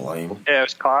mean? Sublime. Yeah, it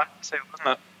was class, wasn't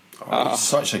it? He's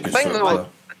such a good footballer.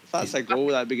 That's a goal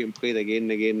that'd be getting played again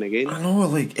and again and again. I know,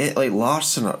 like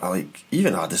Larson, like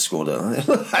even I'd have scored it.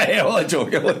 I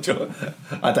joke. I'd have hit it.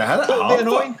 The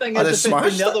annoying thing is, if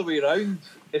it's the other way around,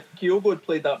 if Kyogo had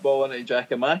played that ball into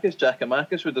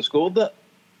Giakoumakis would have scored it.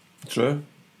 True.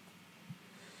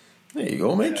 There you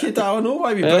go, mate. Kid, I don't know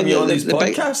why we bring you on these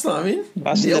podcasts. Know what I mean?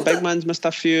 The big man's missed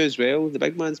a few as well. But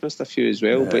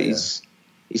he's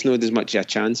not as much of a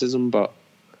chance as him. But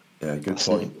yeah, good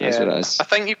point. That's what it is. I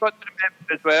think you've got to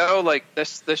remember as well, like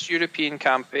this European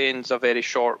campaign's a very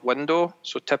short window.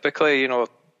 So typically,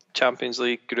 Champions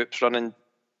League groups run in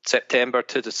September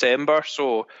to December.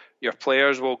 So your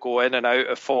players will go in and out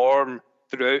of form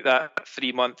throughout that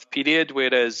 3-month period,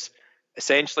 whereas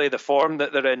essentially the form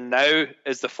that they're in now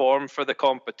is the form for the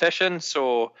competition.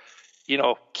 So,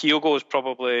 Kyogo's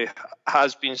probably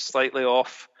has been slightly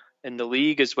off in the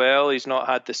league as well. He's not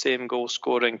had the same goal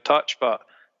scoring touch, but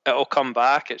it'll come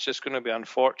back. It's just going to be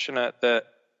unfortunate that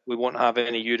we won't have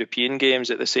any European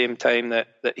games at the same time that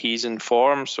he's in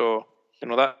form. So,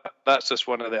 that's just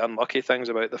one of the unlucky things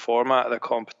about the format of the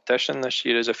competition this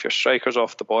year, is if your striker's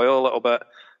off the boil a little bit,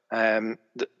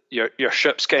 your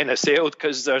ship's kind of sailed,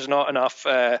 because there's not enough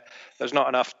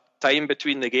time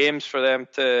between the games for them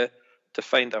to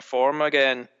find their form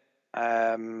again.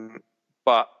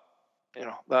 But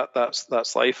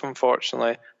that's life,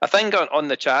 unfortunately. I think on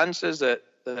the chances that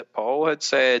Paul had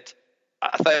said,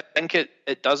 I think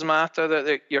it does matter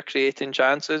that you're creating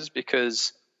chances,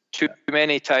 because too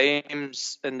many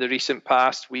times in the recent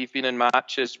past we've been in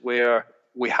matches where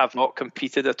we have not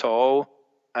competed at all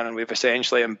and we've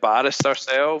essentially embarrassed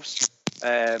ourselves,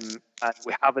 and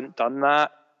we haven't done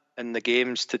that in the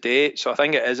games to date. So I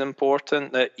think it is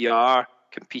important that you are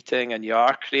competing and you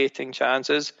are creating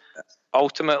chances.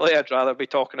 Ultimately, I'd rather be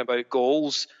talking about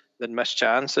goals than missed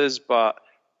chances, but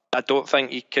I don't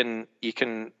think you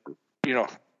can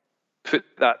put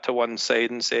that to one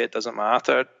side and say it doesn't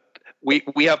matter.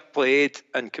 We have played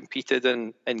and competed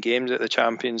in games at the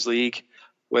Champions League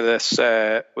with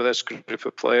this group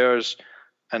of players,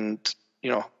 and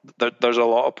there's a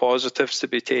lot of positives to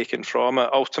be taken from it.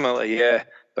 Ultimately, yeah,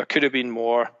 there could have been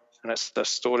more, and it's the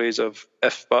stories of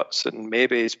if, buts, and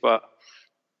maybes. But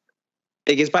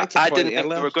it gets back to the I point didn't think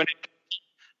earlier. we were going to.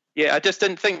 Yeah, I just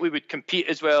didn't think we would compete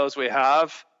as well as we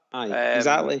have. Aye,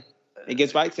 exactly. It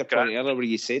gets back to your point earlier where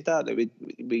you said that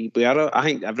we are. I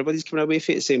think everybody's coming away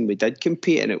from it saying we did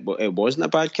compete and it wasn't a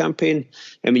bad campaign.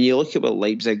 I mean, you look at what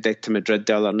Leipzig did to Madrid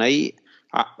the other night.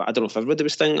 I don't know if everybody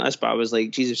was thinking this, but I was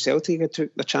like, Jesus, Celtic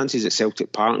took the chances at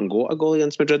Celtic Park and got a goal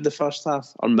against Madrid the first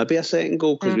half, or maybe a second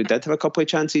goal, because we did have a couple of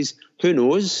chances. Who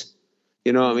knows?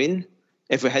 You know what I mean?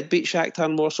 If we had beat Shakhtar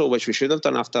and Warsaw, which we should have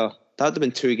done after, that would have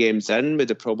been 2 games in, we'd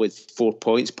have probably 4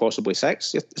 points, possibly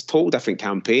 6. It's a total different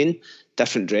campaign,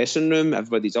 different dressing room,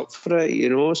 everybody's up for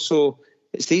it, so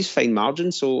it's these fine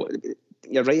margins. So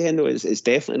you're right, Hendo, it's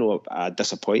definitely not a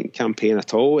disappointing campaign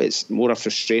at all. It's more a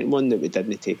frustrating one that we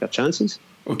didn't take our chances.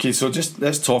 Okay, so just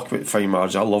let's talk about fine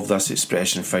margin. I love this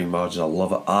expression, fine margin. I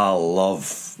love it. I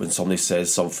love when somebody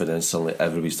says something and suddenly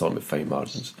everybody's talking about fine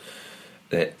margins.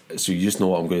 So you just know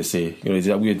what I'm going to say. I'm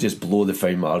going to just blow the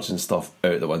fine margin stuff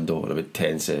out the window in about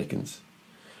 10 seconds.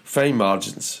 Fine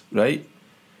margins, right?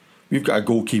 We've got a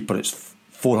goalkeeper that's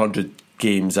 400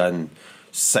 games in,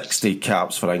 60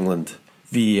 caps for England,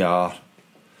 VAR,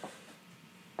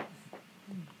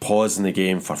 pausing the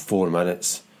game for 4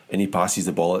 minutes, and he passes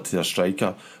the ball out to their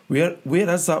striker. Where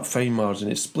is that fine margin?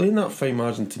 Explain that fine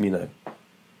margin to me now.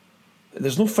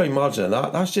 There's no fine margin in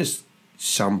that. That's just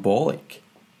shambolic.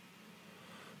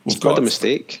 It's got a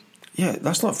mistake. Yeah,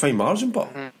 that's not fine margin,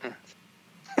 but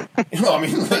you know what I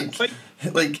mean?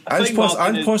 Like Ange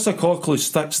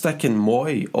Postecoglou sticking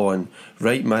Moy on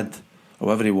right mid or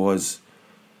whatever he was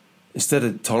instead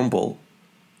of Turnbull.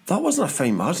 That wasn't a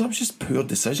fine margin. That was just poor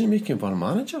decision making by a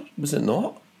manager. Was it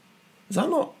not? Is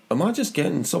that not? Am I just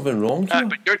getting something wrong here?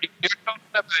 But you're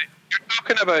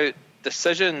talking about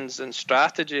decisions and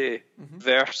strategy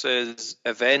versus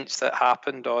events that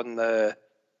happened on the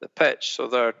pitch. So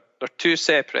they're 2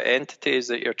 separate entities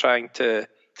that you're trying to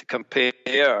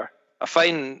compare. I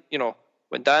find,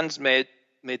 when Dan's made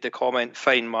the comment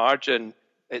fine margin,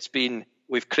 it's been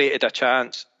we've created a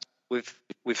chance, we've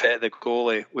hit the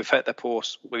goalie, we've hit the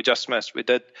post, we just missed, we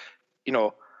did,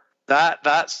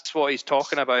 that's what he's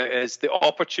talking about, is the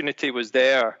opportunity was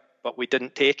there but we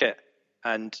didn't take it,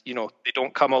 and they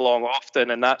don't come along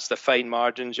often, and that's the fine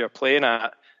margins you're playing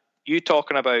at. You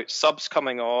talking about subs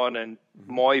coming on and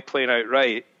Moy playing out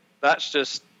right, that's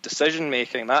just decision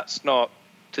making. That's not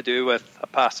to do with a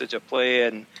passage of play.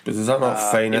 And but does that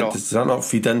not does that not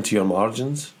feed into your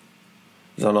margins?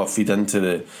 Does that not feed into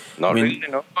the? Not really,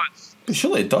 no. But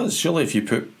surely it does. Surely if you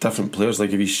put different players,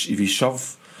 like if you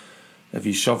shove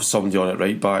somebody on at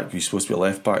right back who's supposed to be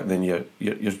left back, then you're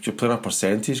playing a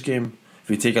percentage game. If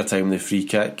we take our time in the free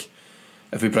kick,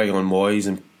 if we bring on Moy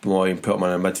and put him in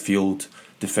a midfield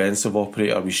defensive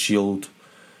operator, we shield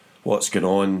what's going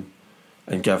on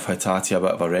and give Hatate a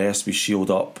bit of a rest. We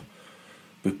shield up,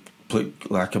 we put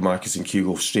Lakamakis and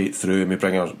Kyogo straight through, and we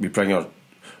bring our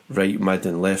right mid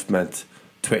and left mid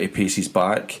 20 paces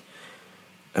back,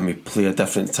 and we play a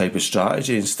different type of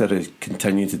strategy instead of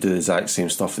continuing to do the exact same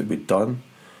stuff that we'd done.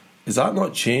 Does that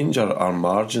not change our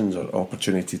margins or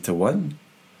opportunity to win?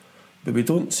 But we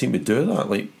don't seem to do that.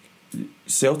 Like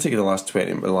Celtic in the last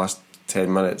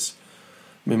 10 minutes,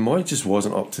 I mean, Moy just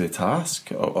wasn't up to the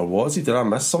task, or was he? Did I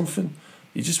miss something?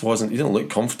 He just wasn't. He didn't look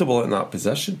comfortable in that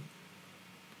position.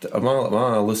 Am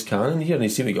I a loose cannon here? And he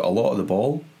seemed to get a lot of the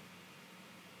ball.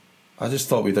 I just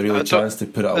thought we had a really chance to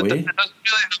put it away.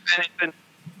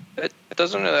 It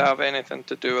doesn't really have anything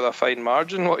to do with a fine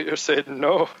margin. What you're saying,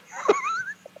 no.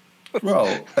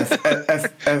 Well,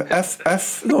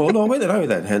 if no, wait it out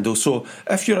then, Hendo. So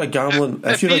if you're a gambling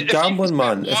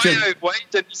man, if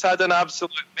he's had an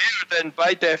absolute mare, then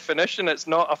by definition it's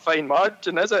not a fine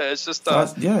margin, is it? It's just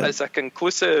it's a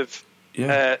conclusive.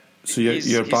 Yeah. So he's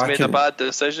made a bad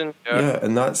decision.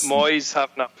 And that's Moyes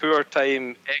having a poor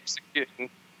time executing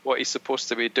what he's supposed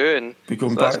to be doing.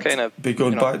 Going back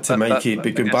to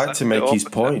Mikey's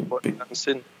point.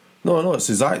 No, it's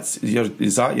exact.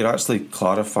 You're actually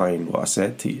clarifying what I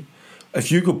said to you.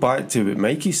 If you go back to what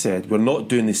Mikey said, we're not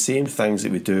doing the same things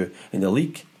that we do in the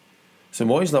league. So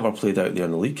Moyes never played out there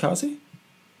in the league, has he?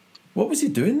 What was he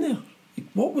doing there?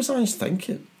 What was I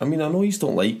thinking? I mean, I know you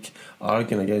don't like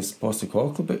arguing against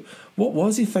Postecoglou, but what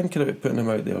was he thinking about putting him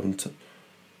out there? And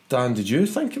Dan, did you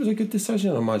think it was a good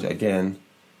decision? Or imagine again?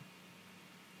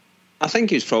 I think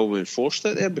he was probably forced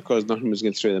out there because nothing was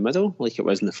going through the middle like it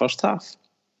was in the first half.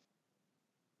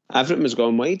 Everything was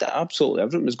gone wide. Absolutely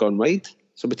everything was gone wide.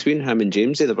 So between him and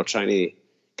Jamesy, they were trying to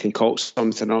concoct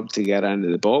something up to get into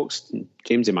the box. And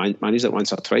Jamesy managed it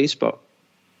once or twice, but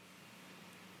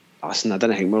listen, I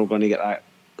didn't think we were going to get that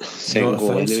second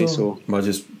goal anyway. So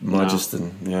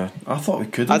Magiston, yeah. I thought we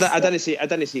could. I didn't see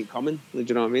it coming. Do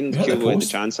you know what I mean? Kyogo had the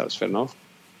chance. That was fair enough.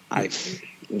 It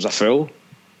was a foul.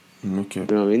 Okay. You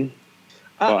know what I mean?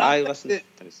 But listen.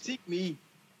 See me,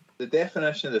 the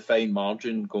definition of the fine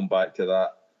margin, going back to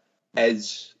that,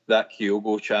 is that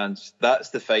Kyogo chance. That's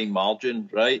the fine margin,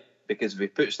 right? Because if he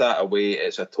puts that away,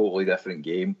 it's a totally different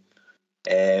game.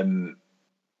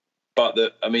 But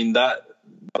that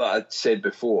I said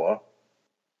before,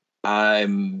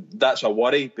 that's a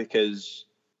worry because,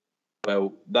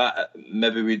 well, that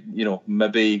maybe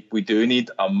we do need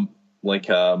like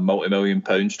a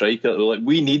multi-million-pound striker. Like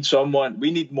we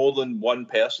need more than one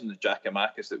person,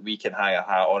 Giakoumakis, that we can hang a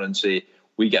hat on and say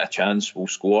we get a chance, we'll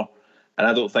score. And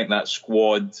I don't think that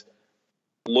squad,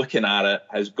 looking at it,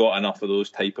 has got enough of those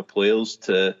type of players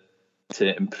to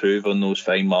improve on those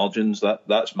fine margins.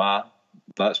 That's my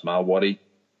worry.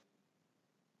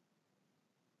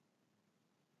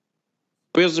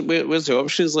 Where's the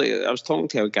options? Like I was talking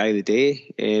to a guy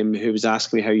today who was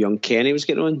asking me how young Kenny was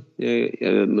getting on.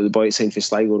 The boy that signed for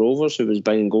Sligo Rovers, who was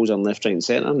buying goals on left, right, and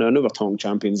centre. Now I know we're talking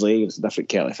Champions League; it's a different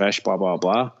kettle of fish, blah blah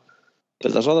blah.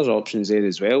 But there's other options there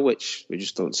as well, which we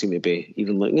just don't seem to be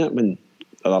even looking at when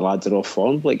other lads are off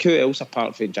form. Like who else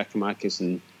apart from Giakoumakis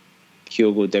and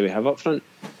Kyogo do we have up front?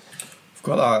 We've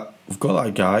got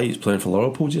that guy who's playing for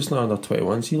Liverpool just now under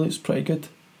 21s. He looks pretty good.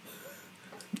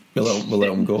 We'll let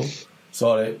him go.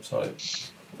 Sorry.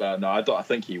 No, I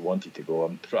think he wanted to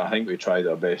go. I think we tried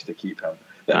our best to keep him.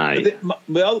 Aye.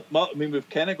 Well, I mean, we've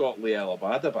kind of got Liel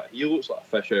Abada, but he looks like a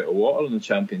fish out of water in the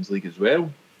Champions League as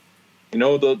well. You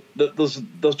know, there's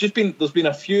been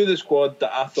a few of the squad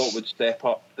that I thought would step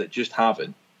up that just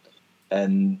haven't.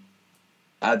 And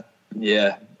I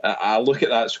look at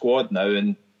that squad now,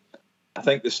 and I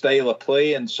think the style of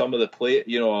play and some of the play,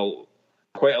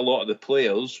 quite a lot of the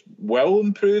players will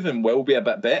improve and will be a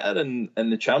bit better in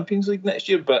the Champions League next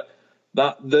year. But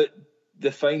the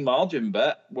fine margin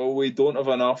bit, well, we don't have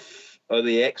enough of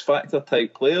the X Factor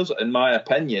type players, in my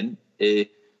opinion,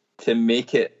 to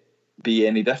make it be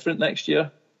any different next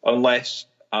year, unless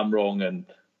I'm wrong and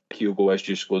Kyogo is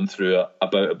just going through a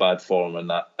bout of bad form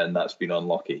and that's been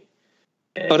unlucky.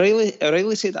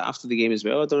 O'Reilly said that after the game as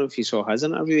well. I don't know if you saw his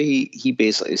interview. He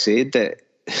basically said that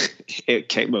he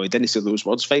didn't say those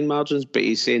words, fine margins, but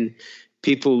he's saying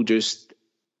people just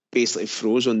basically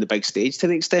froze on the big stage to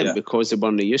an extent because they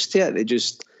weren't used to it.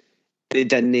 They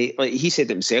didn't, like he said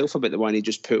himself about the one he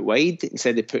just put wide.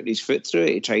 Instead of putting his foot through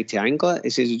it, he tried to angle it. He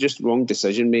says it's just wrong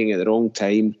decision making at the wrong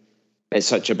time at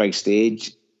such a big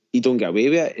stage. You don't get away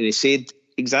with it. And he said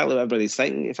exactly what everybody's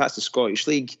thinking. If that's the Scottish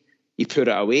League, you put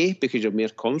it away because you're more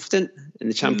confident. In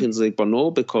the Champions League, we're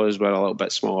no, because we're a little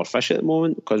bit smaller fish at the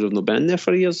moment because we've not been in there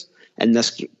for years. And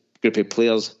this group of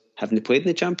players haven't played in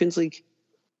the Champions League.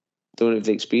 Don't have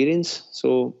the experience,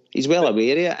 so he's well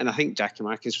aware of it. And I think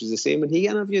Giakoumakis was the same when he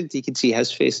got interviewed. You could see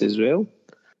his face as well.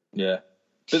 Yeah,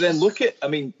 but then look,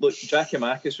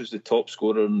 Giakoumakis was the top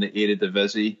scorer in the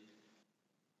Eredivisie,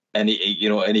 and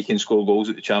he can score goals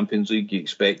at the Champions League. You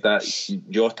expect that.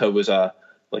 Jota was a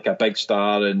big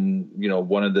star and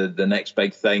one of the next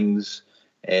big things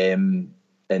in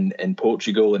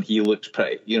Portugal, and he looks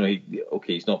pretty.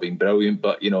 He's not been brilliant,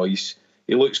 but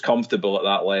he looks comfortable at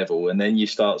that level. And then you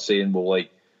start saying, well,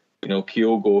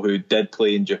 Kyogo, who did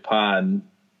play in Japan,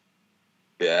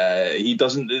 he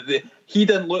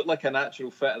didn't look like a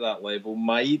natural fit at that level.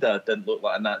 Maeda didn't look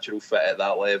like a natural fit at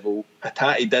that level.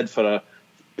 Hatate did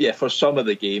for some of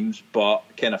the games, but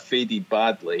kind of faded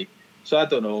badly. So I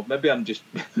don't know. Maybe I'm just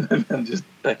picking out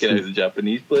the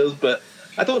Japanese players, but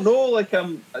I don't know.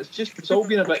 It's all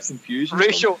been a bit confusing.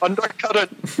 Racial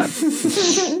undercurrent.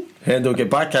 Hendo, get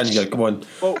back in here. Come on,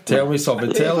 tell me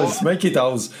something. Tell us. Mikey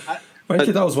Dall's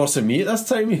worse than me at this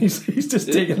time. He's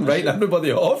just taking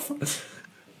everybody off.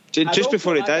 Just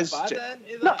before he does, I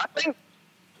think.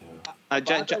 But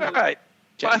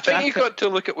I think you've got to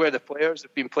look at where the players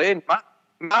have been playing.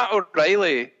 Matt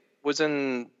O'Reilly was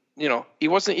in he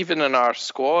wasn't even in our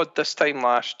squad this time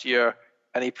last year,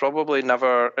 and he probably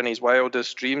never in his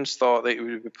wildest dreams thought that he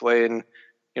would be playing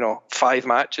 5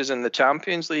 matches in the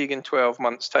Champions League in 12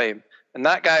 months' time. And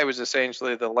that guy was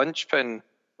essentially the linchpin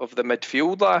of the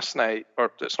midfield last night,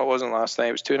 or it wasn't last night,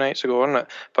 it was 2 nights ago, wasn't it?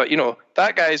 But,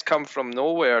 that guy's come from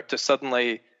nowhere to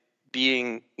suddenly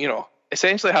being,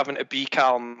 essentially having to be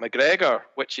Callum McGregor,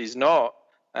 which he's not.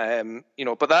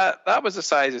 But that was the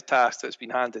size of task that's been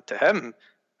handed to him.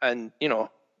 And,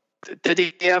 did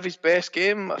he have his best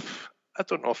game? I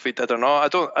don't know if he did or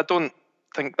not. I don't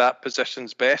think that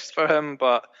position's best for him,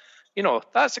 but,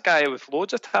 that's a guy with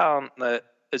loads of talent that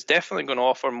is definitely going to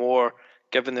offer more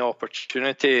given the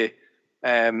opportunity,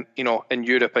 in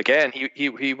Europe again.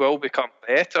 He will become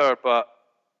better, but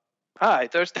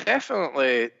there's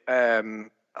definitely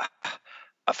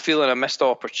a feeling a missed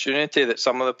opportunity that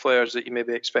some of the players that you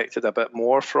maybe expected a bit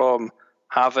more from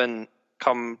haven't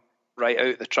come right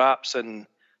out the traps and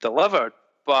delivered.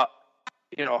 But,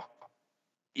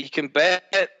 you can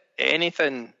bet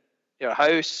anything, your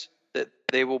house, that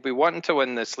they will be wanting to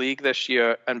win this league this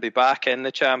year and be back in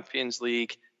the Champions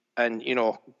League and,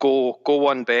 go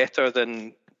one better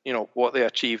than, what they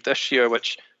achieved this year,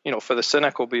 which, for the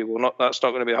cynical people, that's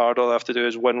not going to be hard. All they have to do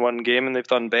is win one game and they've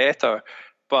done better.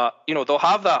 But, they'll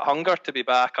have that hunger to be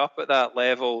back up at that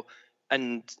level.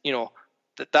 And,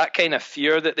 that kind of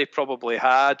fear that they probably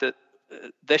had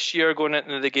this year going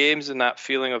into the games, and that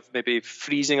feeling of maybe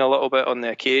freezing a little bit on the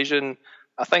occasion,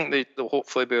 I think they'll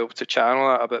hopefully be able to channel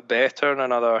that a bit better in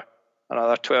another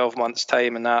 12 months'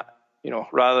 time. And that,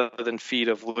 rather than fear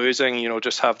of losing,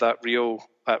 just have that real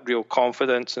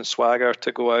confidence and swagger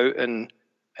to go out and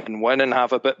win and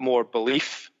have a bit more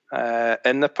belief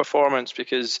in the performance.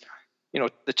 Because,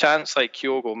 the chance like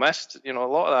Kyogo missed, a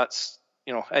lot of that's,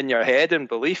 in your head and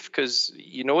belief, because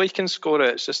he can score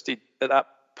it. It's just at that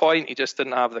point he just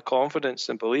didn't have the confidence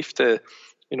and belief to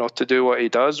do what he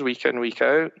does week in, week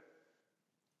out.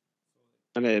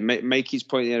 And Mikey's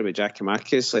point there about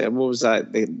Giakoumakis, what was that?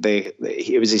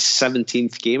 It was his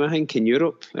 17th game, I think, in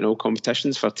Europe in all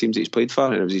competitions for teams that he's played for,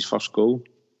 and it was his first goal.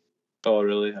 Oh,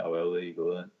 really? Oh, well, there you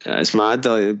go then. It's mad,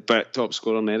 top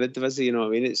scorer in the Eredivisie, you know what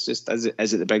I mean? It's just, is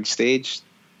it the big stage?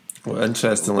 Well,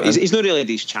 interestingly, he's not really had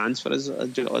his chance for us,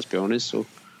 let's be honest. So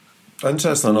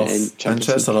interesting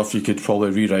enough, you could probably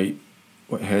rewrite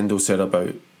what Hendo said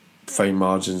about fine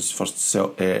margins for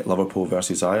Liverpool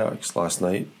versus Ajax last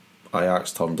night.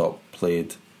 Ajax turned up,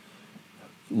 played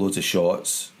loads of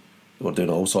shots, they were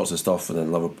doing all sorts of stuff, and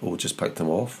then Liverpool just picked them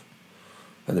off.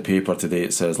 In the paper today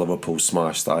it says Liverpool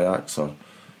smashed Ajax or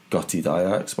gutted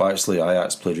Ajax, but actually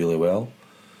Ajax played really well,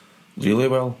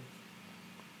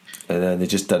 and then they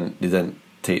didn't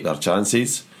take their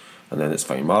chances, and then it's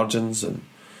fine margins. And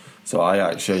so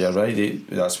Ajax, yeah, you're right,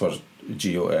 that's where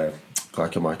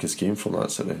Giakoumakis came from,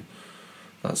 that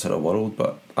sort of world.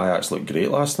 But Ajax looked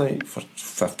great last night for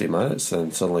 50 minutes,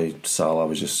 and suddenly Salah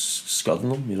was just scudding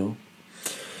them,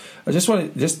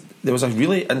 there was a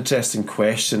really interesting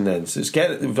question then. So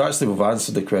we've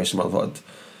answered the question, but I thought.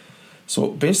 So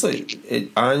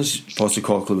basically, Ange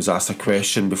Postecoglou was asked a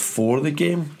question before the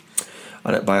game,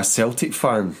 and by a Celtic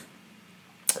fan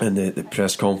in the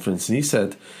press conference, and he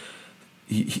said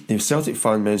the Celtic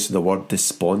fan mentioned the word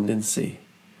despondency,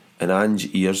 and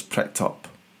Ange's ears pricked up.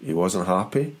 He wasn't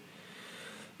happy.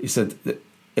 He said that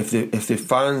if the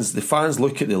fans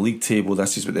look at the league table,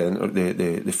 this is what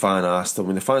the fan asked him.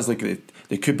 When the fans look at it,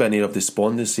 there could be an air of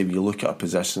despondency when you look at a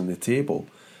position on the table,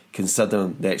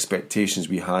 considering the expectations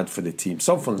we had for the team.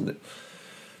 Something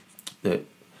that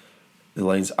the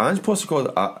lines Ange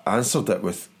Postecoglou answered it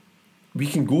with: we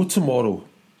can go tomorrow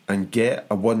and get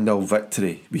a 1-0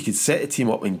 victory. We could set a team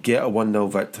up and get a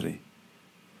 1-0 victory.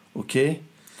 Okay?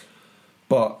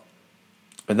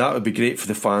 And that would be great for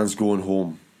the fans going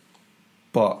home.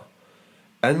 But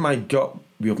in my gut,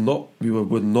 we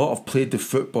would not have played the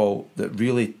football that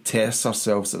really tests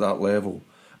ourselves at that level.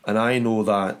 And I know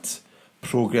that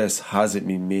progress hasn't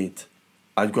been made.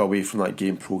 I'd go away from that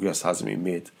game, progress hasn't been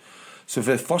made. So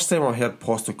for the first time I heard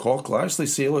Postecoglou actually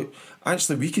say, look,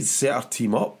 we could set our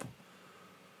team up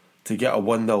to get a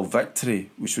 1-0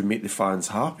 victory, which would make the fans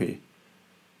happy.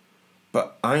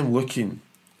 But I'm looking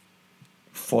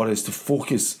for us to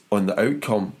focus on the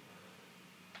outcome,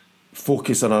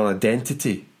 focus on our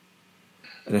identity.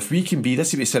 And if we can be, this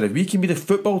is what he said, if we can be the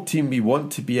football team we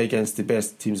want to be against the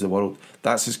best teams in the world,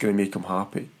 that's just going to make him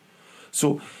happy.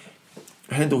 So,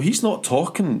 Hendo, he's not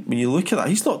talking, when you look at that,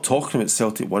 he's not talking about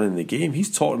Celtic winning the game.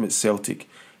 He's talking about Celtic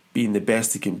being the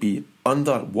best it can be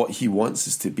under what he wants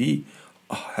us to be,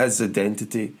 his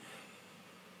identity.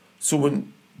 So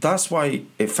when that's why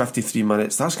at 53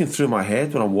 minutes, that's going through my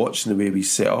head when I'm watching the way we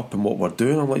set up and what we're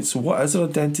doing. I'm like, so what is our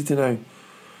identity now?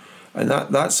 And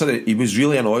that sort of, he was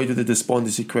really annoyed with the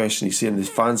despondency question. He's saying the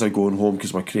fans are going home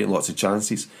because we're creating lots of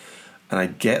chances. And I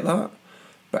get that.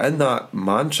 But in that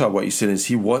mantra, what he's saying is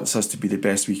he wants us to be the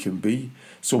best we can be.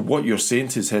 So what you're saying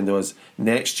to us, Hendo, is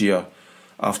next year,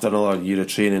 after another year of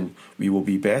training, we will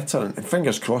be better. And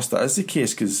fingers crossed that is the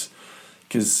case,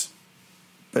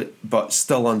 but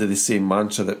still under the same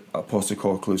mantra that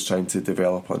Postecoglou is trying to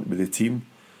develop with the team.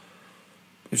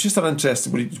 It's just an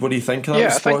interesting. What do you think of that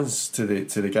response to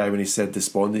the guy when he said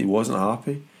despondent? He wasn't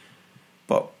happy,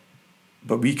 but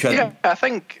we can. Yeah, I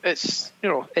think it's,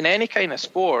 in any kind of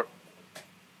sport,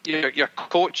 your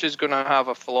coach is going to have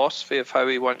a philosophy of how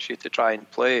he wants you to try and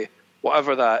play,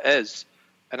 whatever that is.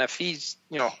 And if he's,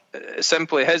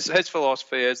 simply his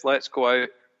philosophy is let's go out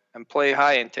and play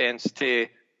high intensity,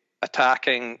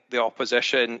 attacking the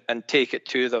opposition and take it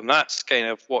to them. That's kind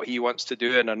of what he wants to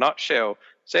do in a nutshell.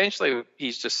 Essentially,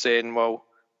 he's just saying, well,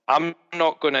 I'm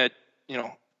not going to,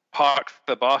 park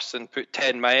the bus and put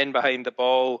 10 men behind the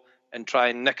ball and try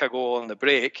and nick a goal on the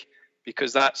break,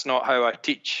 because that's not how I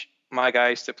teach my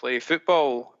guys to play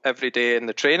football every day in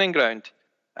the training ground.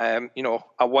 I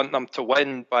want them to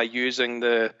win by using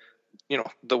the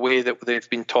way that they've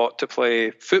been taught to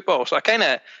play football. So I kind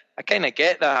of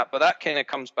get that, but that kind of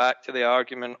comes back to the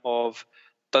argument of,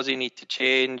 does he need to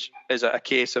change? Is it a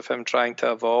case of him trying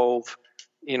to evolve?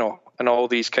 And all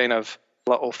these kind of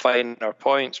little finer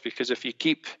points, because if you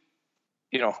keep,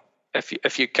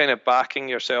 if you kind of backing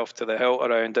yourself to the hilt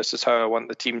around this is how I want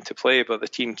the team to play, but the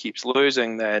team keeps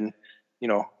losing, then,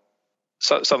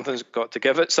 something's got to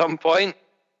give at some point.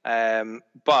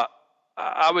 But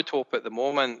I would hope at the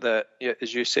moment that,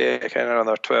 as you say, kind of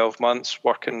another 12 months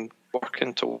working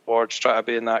towards trying to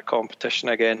be in that competition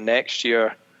again next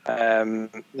year,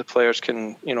 the players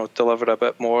can, deliver a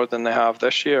bit more than they have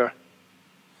this year.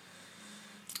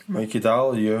 Mikey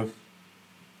Dahl, you?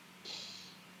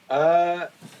 Yeah,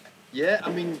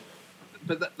 I mean,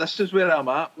 but this is where I'm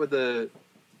at with the,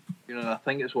 I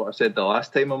think it's what I said the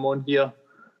last time I'm on here.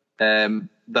 There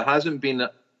hasn't been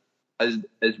as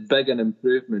big an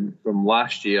improvement from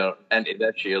last year into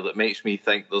this year that makes me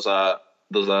think there's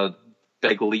a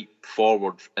big leap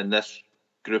forward in this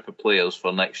group of players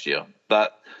for next year.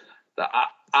 That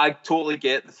I totally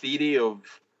get the theory of,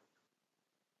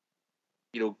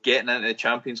 getting into the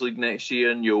Champions League next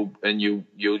year and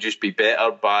you'll just be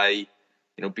better by,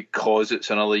 because it's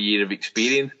another year of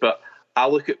experience. But I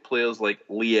look at players like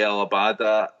Liel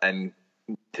Abada and,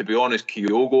 to be honest,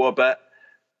 Kyogo a bit.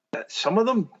 Some of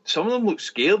them look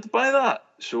scared by that.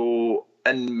 So,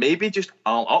 and maybe just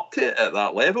aren't up to it at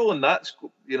that level. And that's,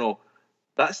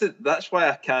 that's why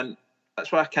I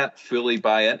can't fully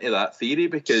buy into that theory,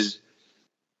 because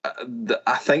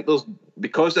I think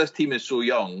because this team is so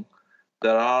young,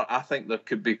 I think there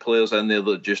could be players in there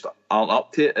that just aren't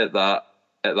up to it at that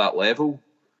level.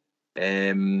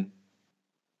 I don't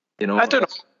know,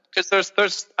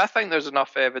 because I think there's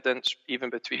enough evidence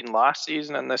even between last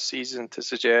season and this season to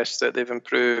suggest that they've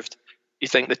improved. You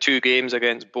think the 2 games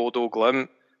against Bodo Glimt,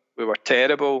 we were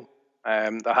terrible.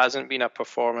 There hasn't been a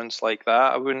performance like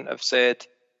that, I wouldn't have said,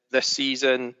 this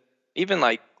season. Even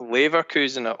like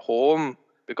Leverkusen at home,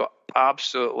 we got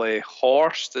absolutely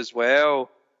horsed as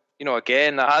well.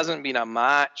 Again, there hasn't been a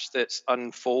match that's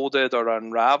unfolded or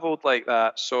unravelled like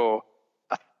that. So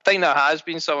I think there has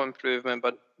been some improvement,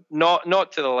 but not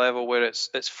to the level where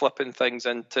it's flipping things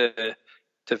into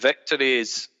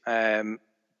victories.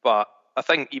 But I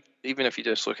think even if you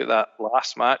just look at that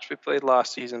last match we played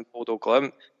last season, Bodo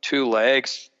Glimt, 2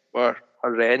 legs were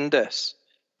horrendous.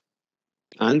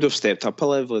 And we've stepped up a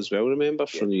level as well, remember,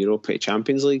 from the Europa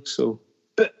Champions League. So,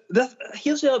 but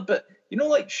here's the other bit.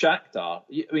 Like Shakhtar,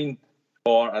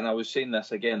 and I was saying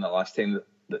this again the last time,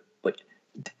 that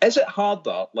is it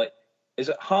harder? Is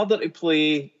it harder to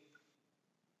play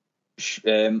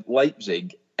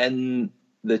Leipzig in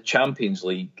the Champions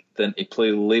League than to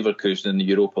play Leverkusen in the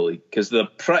Europa League? Because they're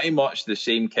pretty much the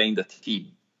same kind of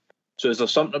team. So is there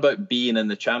something about being in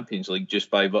the Champions League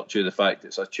just by virtue of the fact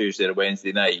it's a Tuesday or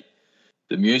Wednesday night,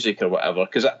 the music or whatever?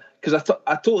 Because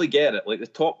I totally get it. Like the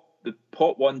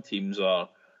top 1 teams are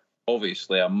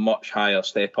obviously a much higher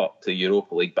step up to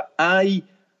Europa League, but I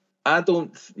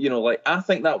don't, I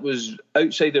think that was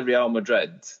outside of Real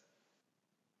Madrid,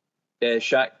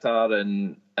 Shakhtar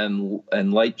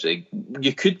and Leipzig.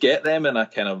 You could get them in a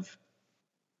kind of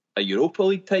a Europa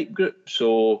League type group.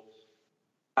 So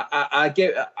I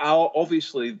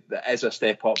obviously that is a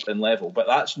step up in level, but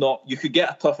that's not. You could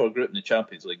get a tougher group in the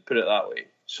Champions League, put it that way.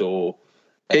 So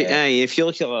If you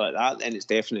look at it like that, then it's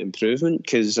definite improvement,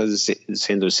 because as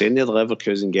Hendo was saying there, the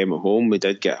Leverkusen game at home, we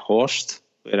did get horsed,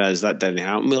 whereas that didn't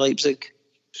happen with Leipzig.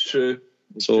 It's true.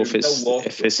 So if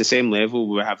it's the same level,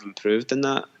 we have improved in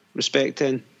that respect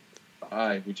then.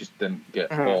 Aye, we just didn't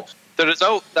get horsed. The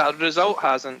result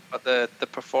hasn't, but the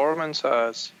performance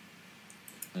has.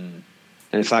 And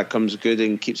if that comes good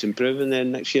and keeps improving,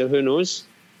 then next year, who knows?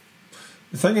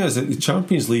 The thing is that the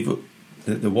Champions League,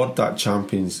 the word that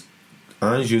Champions,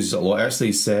 Ange uses it a lot.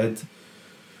 Actually,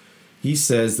 he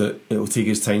says that it will take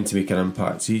his time to make an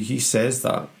impact. He says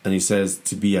that, and he says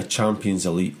to be a Champions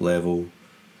elite level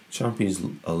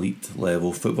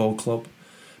football club.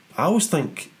 I always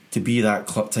think to be that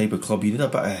type of club, you need a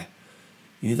bit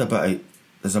of.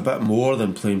 There's a bit more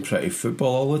than playing pretty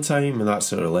football all the time, and that's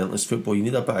sort of relentless football. You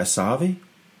need a bit of savvy,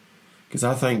 because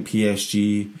I think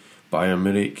PSG, Bayern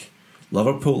Munich,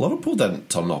 Liverpool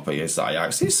didn't turn up against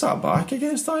Ajax. They sat back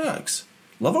against Ajax.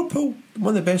 Liverpool,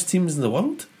 one of the best teams in the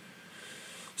world,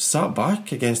 sat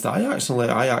back against Ajax and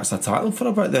let Ajax attack them for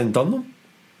a bit, then done them.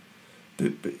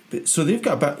 But so they've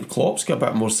got a bit. Klopp's got a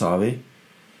bit more savvy.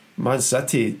 Man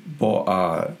City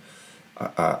bought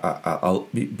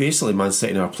basically Man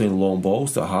City are playing long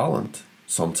balls to Haaland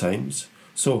sometimes.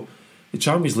 So the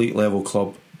Champions League level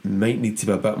club might need to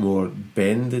be a bit more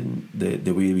bending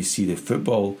the way we see the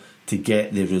football to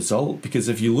get the result. Because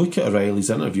if you look at O'Reilly's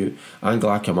interview and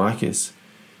Giakoumakis,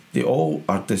 they all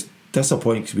are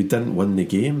disappointed because we didn't win the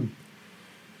game,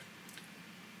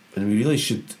 and we really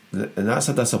should. And that's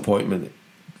a disappointment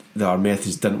that our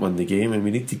methods didn't win the game, and we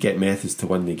need to get methods to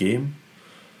win the game.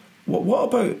 What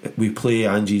about we play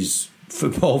Angie's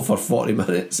football for 40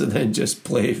 minutes and then just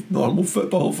play normal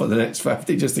football for the next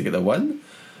 50 just to get the win?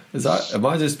 Am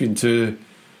I just being too...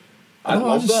 I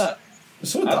love that.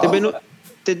 So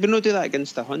did we not do that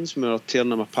against the Huns when we were tearing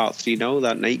them apart 3-0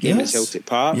 that night game at Celtic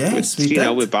Park? Yes, we 3-0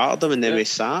 did. we battered them and then we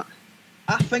sat.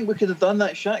 I think we could have done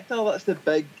that, Shakhtar.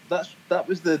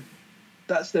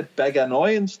 That's the big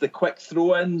annoyance. The quick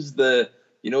throw-ins, the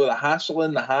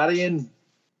hassling, the harrying.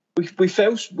 We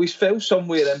fell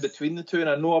somewhere in between the two, and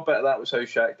I know a bit of that was how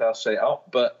Shakhtar set up.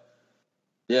 But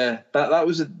yeah, that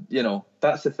was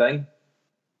that's the thing.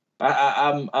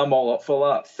 I'm all up for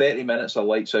that. 30 minutes of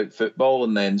lights out football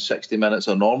and then 60 minutes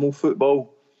of normal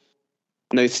football.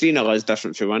 Now 3-0 is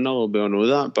different from 1-0, we all know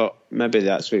that, but maybe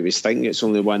that's what we was thinking. It's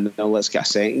only 1-0, let's get a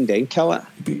second, then kill it.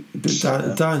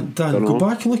 But Dan, go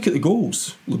back and look at the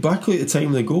goals. Look back at the time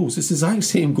of the goals. It's the exact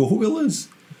same goal we lose.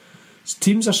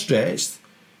 Teams are stretched.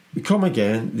 We come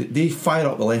again. They fire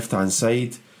up the left-hand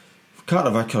side. Carter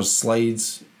Vickers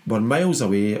slides. We're miles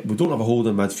away. We don't have a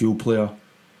holding midfield player.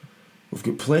 We've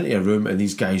got plenty of room, and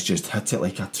these guys just hit it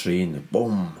like a train.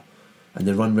 Boom. And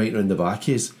they run right round the back.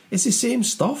 It's the same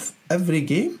stuff every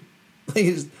game.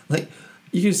 Like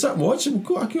you can sit and watch them. I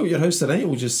go to your house tonight.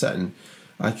 We'll just sit and.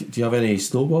 Do you have any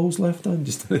snowballs left on?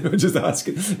 Just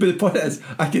asking. But the point is,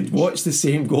 I could watch the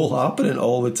same goal happening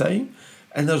all the time,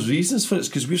 and there's reasons for it. It's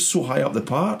because we're so high up the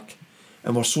park,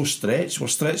 and we're so stretched. We're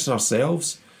stretching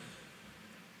ourselves.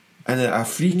 And a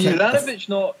free kick.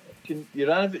 Can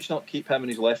Juranovic not keep him on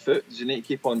his left foot? Does he need to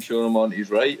keep on showing him on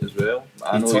his right as well?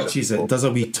 He touches it, does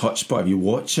a wee touch, but if you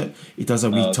watch it, he does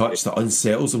a wee touch that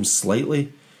unsettles him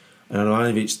slightly. And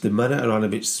the minute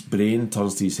Iranovic's brain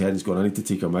turns to his head and he's going, I need to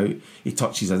take him out, he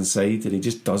touches inside and he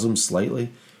just does him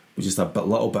slightly with just a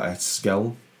little bit of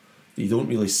skill that you don't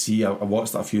really see. I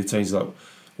watched that a few times, like,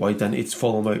 why didn't he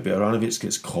follow him out? But Iranovich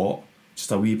gets caught,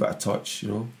 just a wee bit of touch,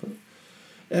 But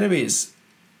anyway, it's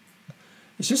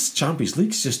just Champions League.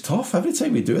 It's just tough. Every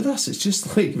time we do this, it's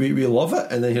just like we love it,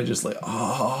 and then you're just like,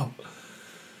 oh.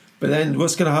 But then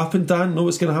what's going to happen, Dan? Know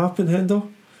what's going to happen,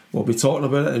 Hendo? We'll be talking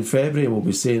about it in February, and we'll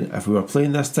be saying if we were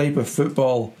playing this type of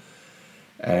football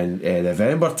in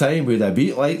November time, we'd have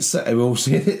beat Leipzig, and we'll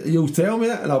say that, you'll tell me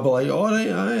that, and I'll be like, all right,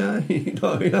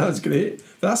 aye. That's great.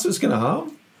 That's what's going to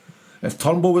happen. If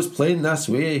Turnbull was playing this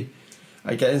way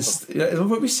against,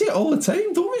 we say it all the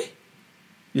time, don't we?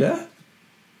 Yeah.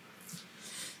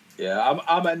 Yeah,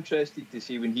 I'm interested to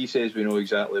see when he says we know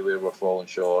exactly where we're falling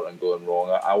short and going wrong.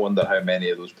 I wonder how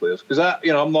many of those players, because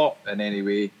I'm not in any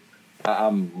way.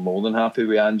 I'm more than happy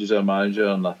with Ange as our manager,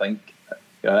 and I think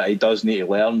he does need to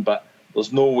learn. But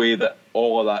there's no way that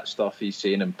all of that stuff he's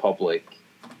saying in public,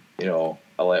 are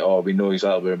like, oh, we know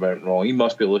exactly where we went wrong. He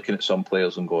must be looking at some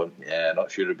players and going, yeah,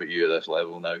 not sure about you at this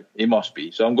level now. He must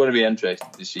be. So I'm going to be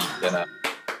interested to see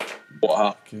what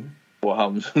happens. What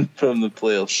happens from the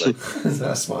players? I'm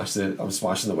smashing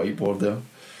the whiteboard there.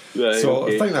 Right, so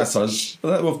okay. I think that's us.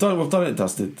 We've done it,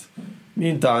 dusted. Me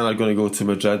and Dan are going to go to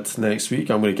Madrid next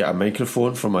week. I'm going to get a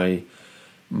microphone for my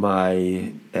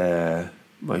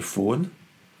phone,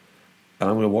 and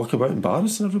I'm going to walk about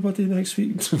embarrassing everybody next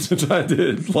week to try and do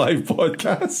a live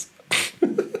podcast.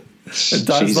 And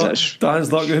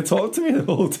Dan's not going to talk to me the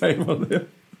whole time we're there.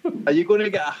 Are you going to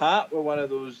get a hat with one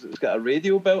of those that's got a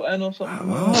radio built in or something?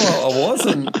 Well,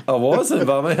 I wasn't,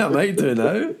 but I might do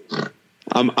now.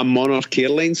 I'm Monarch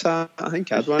Airlines hat. I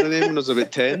think I had one of them when I was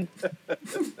about 10.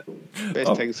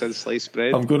 Best thing since sliced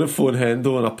bread. I'm going to phone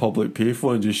Hendo on a public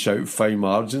payphone and just shout fine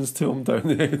margins to him down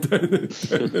there.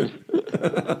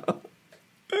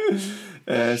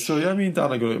 So yeah, me and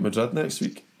Dan are going to Madrid next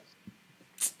week.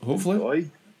 Hopefully. Boy.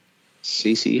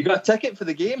 CC. You got a ticket for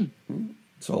the game?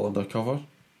 It's all undercover.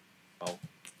 Oh.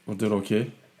 We're doing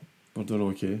okay.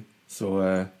 So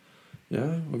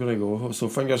yeah, we're going to go. So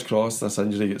fingers crossed this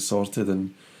injury gets sorted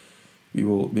and we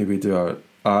will maybe do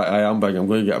I am big. I'm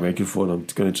going to get a microphone. I'm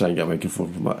going to try and get a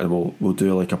microphone and we'll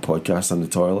do like a podcast in the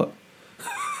toilet.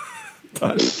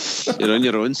 You're on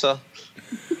your own, sir.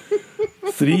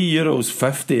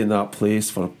 €3.50 in that place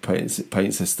for pints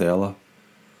of Stella.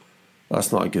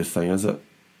 That's not a good thing, is it?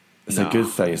 It's a good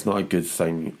thing. It's not a good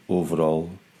thing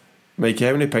overall. Mikey,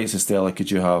 how many pints of Stella could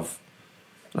you have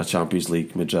in a Champions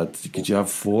League Madrid? Could you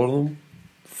have 4 of them?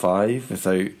 5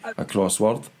 without a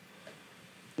crossword?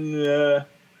 Yeah.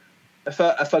 If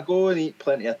I go and eat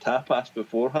plenty of tapas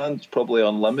beforehand, it's probably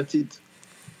unlimited.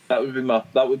 That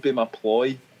would be my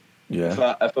ploy.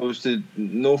 Yeah. If I was to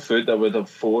no food, I would have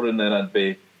 4, and then I'd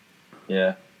be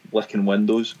licking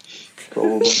windows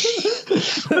probably.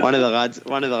 One of the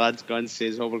lads gone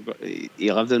says,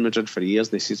 he lived in Madrid for years,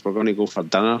 and he says we're going to go for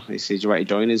dinner. He says, you want to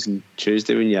join us on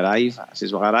Tuesday when you arrive? I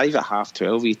says, well, I arrive at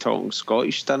 12:30. Are you talking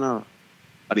Scottish dinner or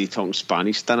are you talking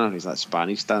Spanish dinner? He's like,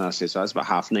 Spanish dinner. I says, so that's about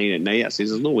 9:30 at night. I says,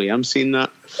 there's no way I'm seeing that.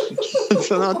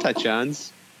 So not a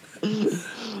chance.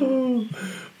 Oh,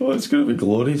 it's going to be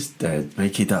glorious. Dead,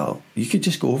 Mikey Dal. You could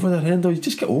just go over there, Hendo. You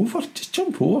just get over. Just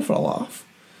jump over for a laugh.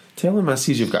 Tell him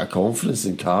missus you've got a conference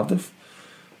in Cardiff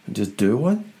and just do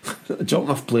one. Jump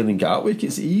off plane in Gatwick.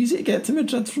 It's easy to get to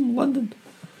Madrid from London.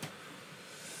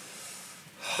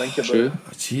 Think about it.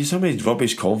 Jeez, how many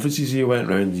rubbish conferences you went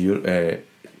around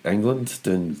England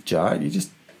doing Jack? You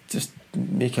just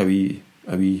make a wee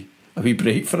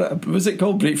break for it. Was it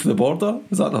called Break for the Border?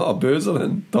 Was that not a boozer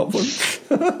in Dublin?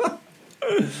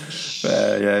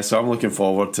 Yeah, so I'm looking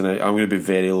forward tonight. I'm going to be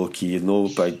very low key, no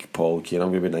big Paul Kane.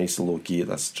 I'm going to be nice and low key at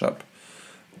this trip.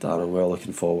 Dan, I'm well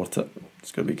looking forward to it.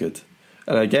 It's going to be good.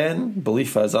 And again,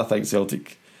 belief is, I think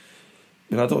Celtic.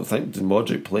 I mean, I don't think did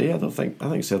Modric play. I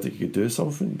think Celtic could do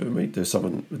something, but we might do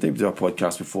something. We did do a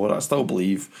podcast before. I still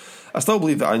believe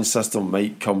the Ange system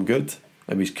might come good,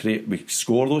 and we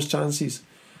score those chances,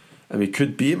 and we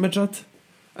could beat Madrid.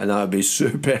 And that would be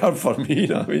superb for me. You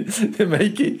know what I mean,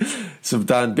 Mikey. So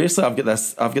Dan, basically, I've got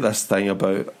this thing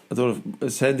about. I don't know.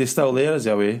 Is Hendy still there? Is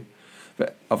he away?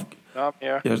 But I'm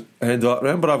here.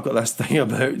 Remember, I've got this thing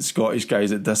about Scottish guys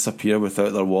that disappear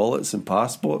without their wallets and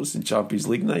passports in Champions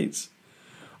League nights,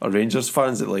 or Rangers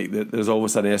fans that there's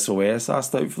always an SOS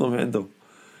asked out for them, Hendel.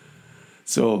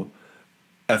 So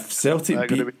if Celtic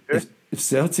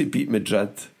beat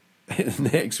Madrid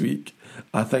next week,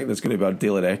 I think there's going to be a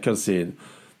Daily Record saying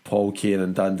Paul Kane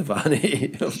and Dan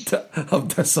Devaney have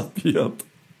disappeared.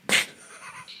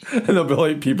 And there'll be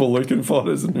like people looking for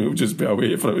us, and we'll just be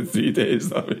away for about 3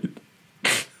 days. I mean,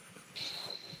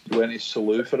 you went to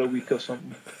Salou for a week or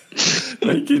something.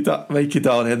 Mikey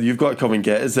Darren, you've got to come and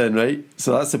get us in, right?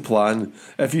 So that's the plan.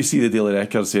 If you see the Daily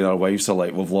Record saying our wives are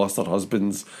like, we've lost our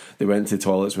husbands, they went to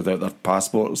toilets without their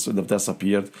passports and they've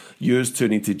disappeared, you two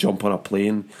need to jump on a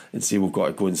plane and say we've got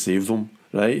to go and save them,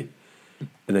 right?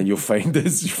 And then you'll find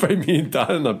us. You find me and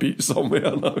Dan on a beach somewhere,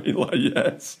 and I'll be like,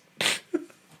 yes.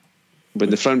 But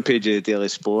the front page of the Daily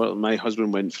Sport, my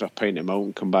husband went for a pint of milk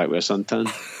and come back with a suntan.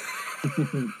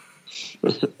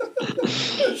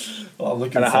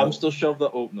 And a hamster shoved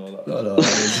it up. No,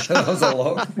 that was a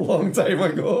long time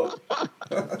ago.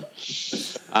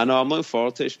 I know, I'm looking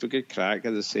forward to it. It's a good crack,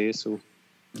 as I say. So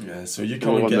yeah, so you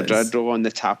come and on get Madrid, us. drove on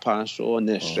the tapas, drove on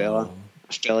the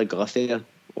Estrella Galicia.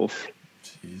 Oof.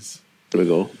 Jeez.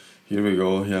 Here we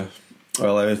go, yeah.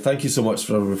 Well, thank you so much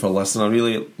for listening.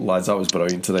 Really, lads, that was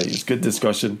brilliant tonight. It's good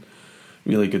discussion.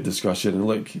 Really good discussion. And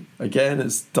look, again,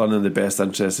 it's done in the best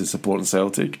interest of supporting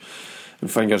Celtic. And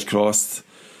fingers crossed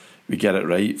we get it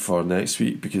right for next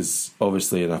week, because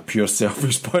obviously, in a pure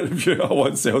selfish point of view, I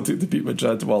want Celtic to beat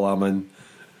Madrid while I'm in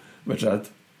Madrid.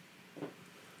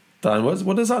 Dan,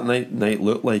 what does that night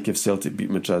look like if Celtic beat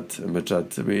Madrid in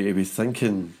Madrid? Are we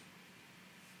thinking...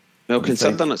 Well,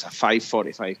 considering it's a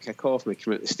 5:45 kickoff, we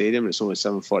come out the stadium and it's only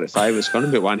 7:45, it's going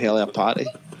to be one hell of a party.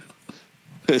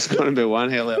 It's going to be one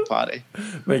hell of a party.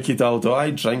 Mikey Dal, do I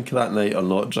drink that night or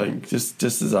not drink? Just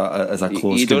as a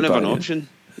close. You don't have an companion. option.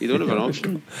 You don't have an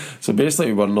option. So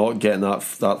basically, we're not getting that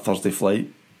Thursday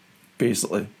flight.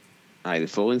 Basically, Aye, the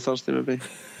following Thursday maybe.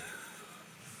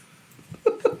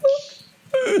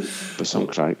 But some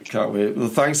crack. Can't wait. Well,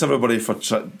 thanks everybody for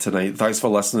tonight. Thanks for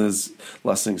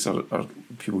listening. So our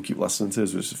people keep listening to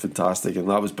us, which is fantastic. And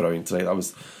that was brilliant tonight.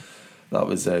 That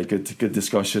was a good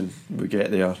discussion. We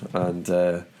get there, and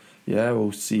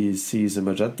we'll see you in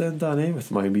Madrid then, Danny,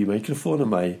 with my wee microphone and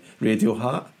my radio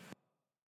hat.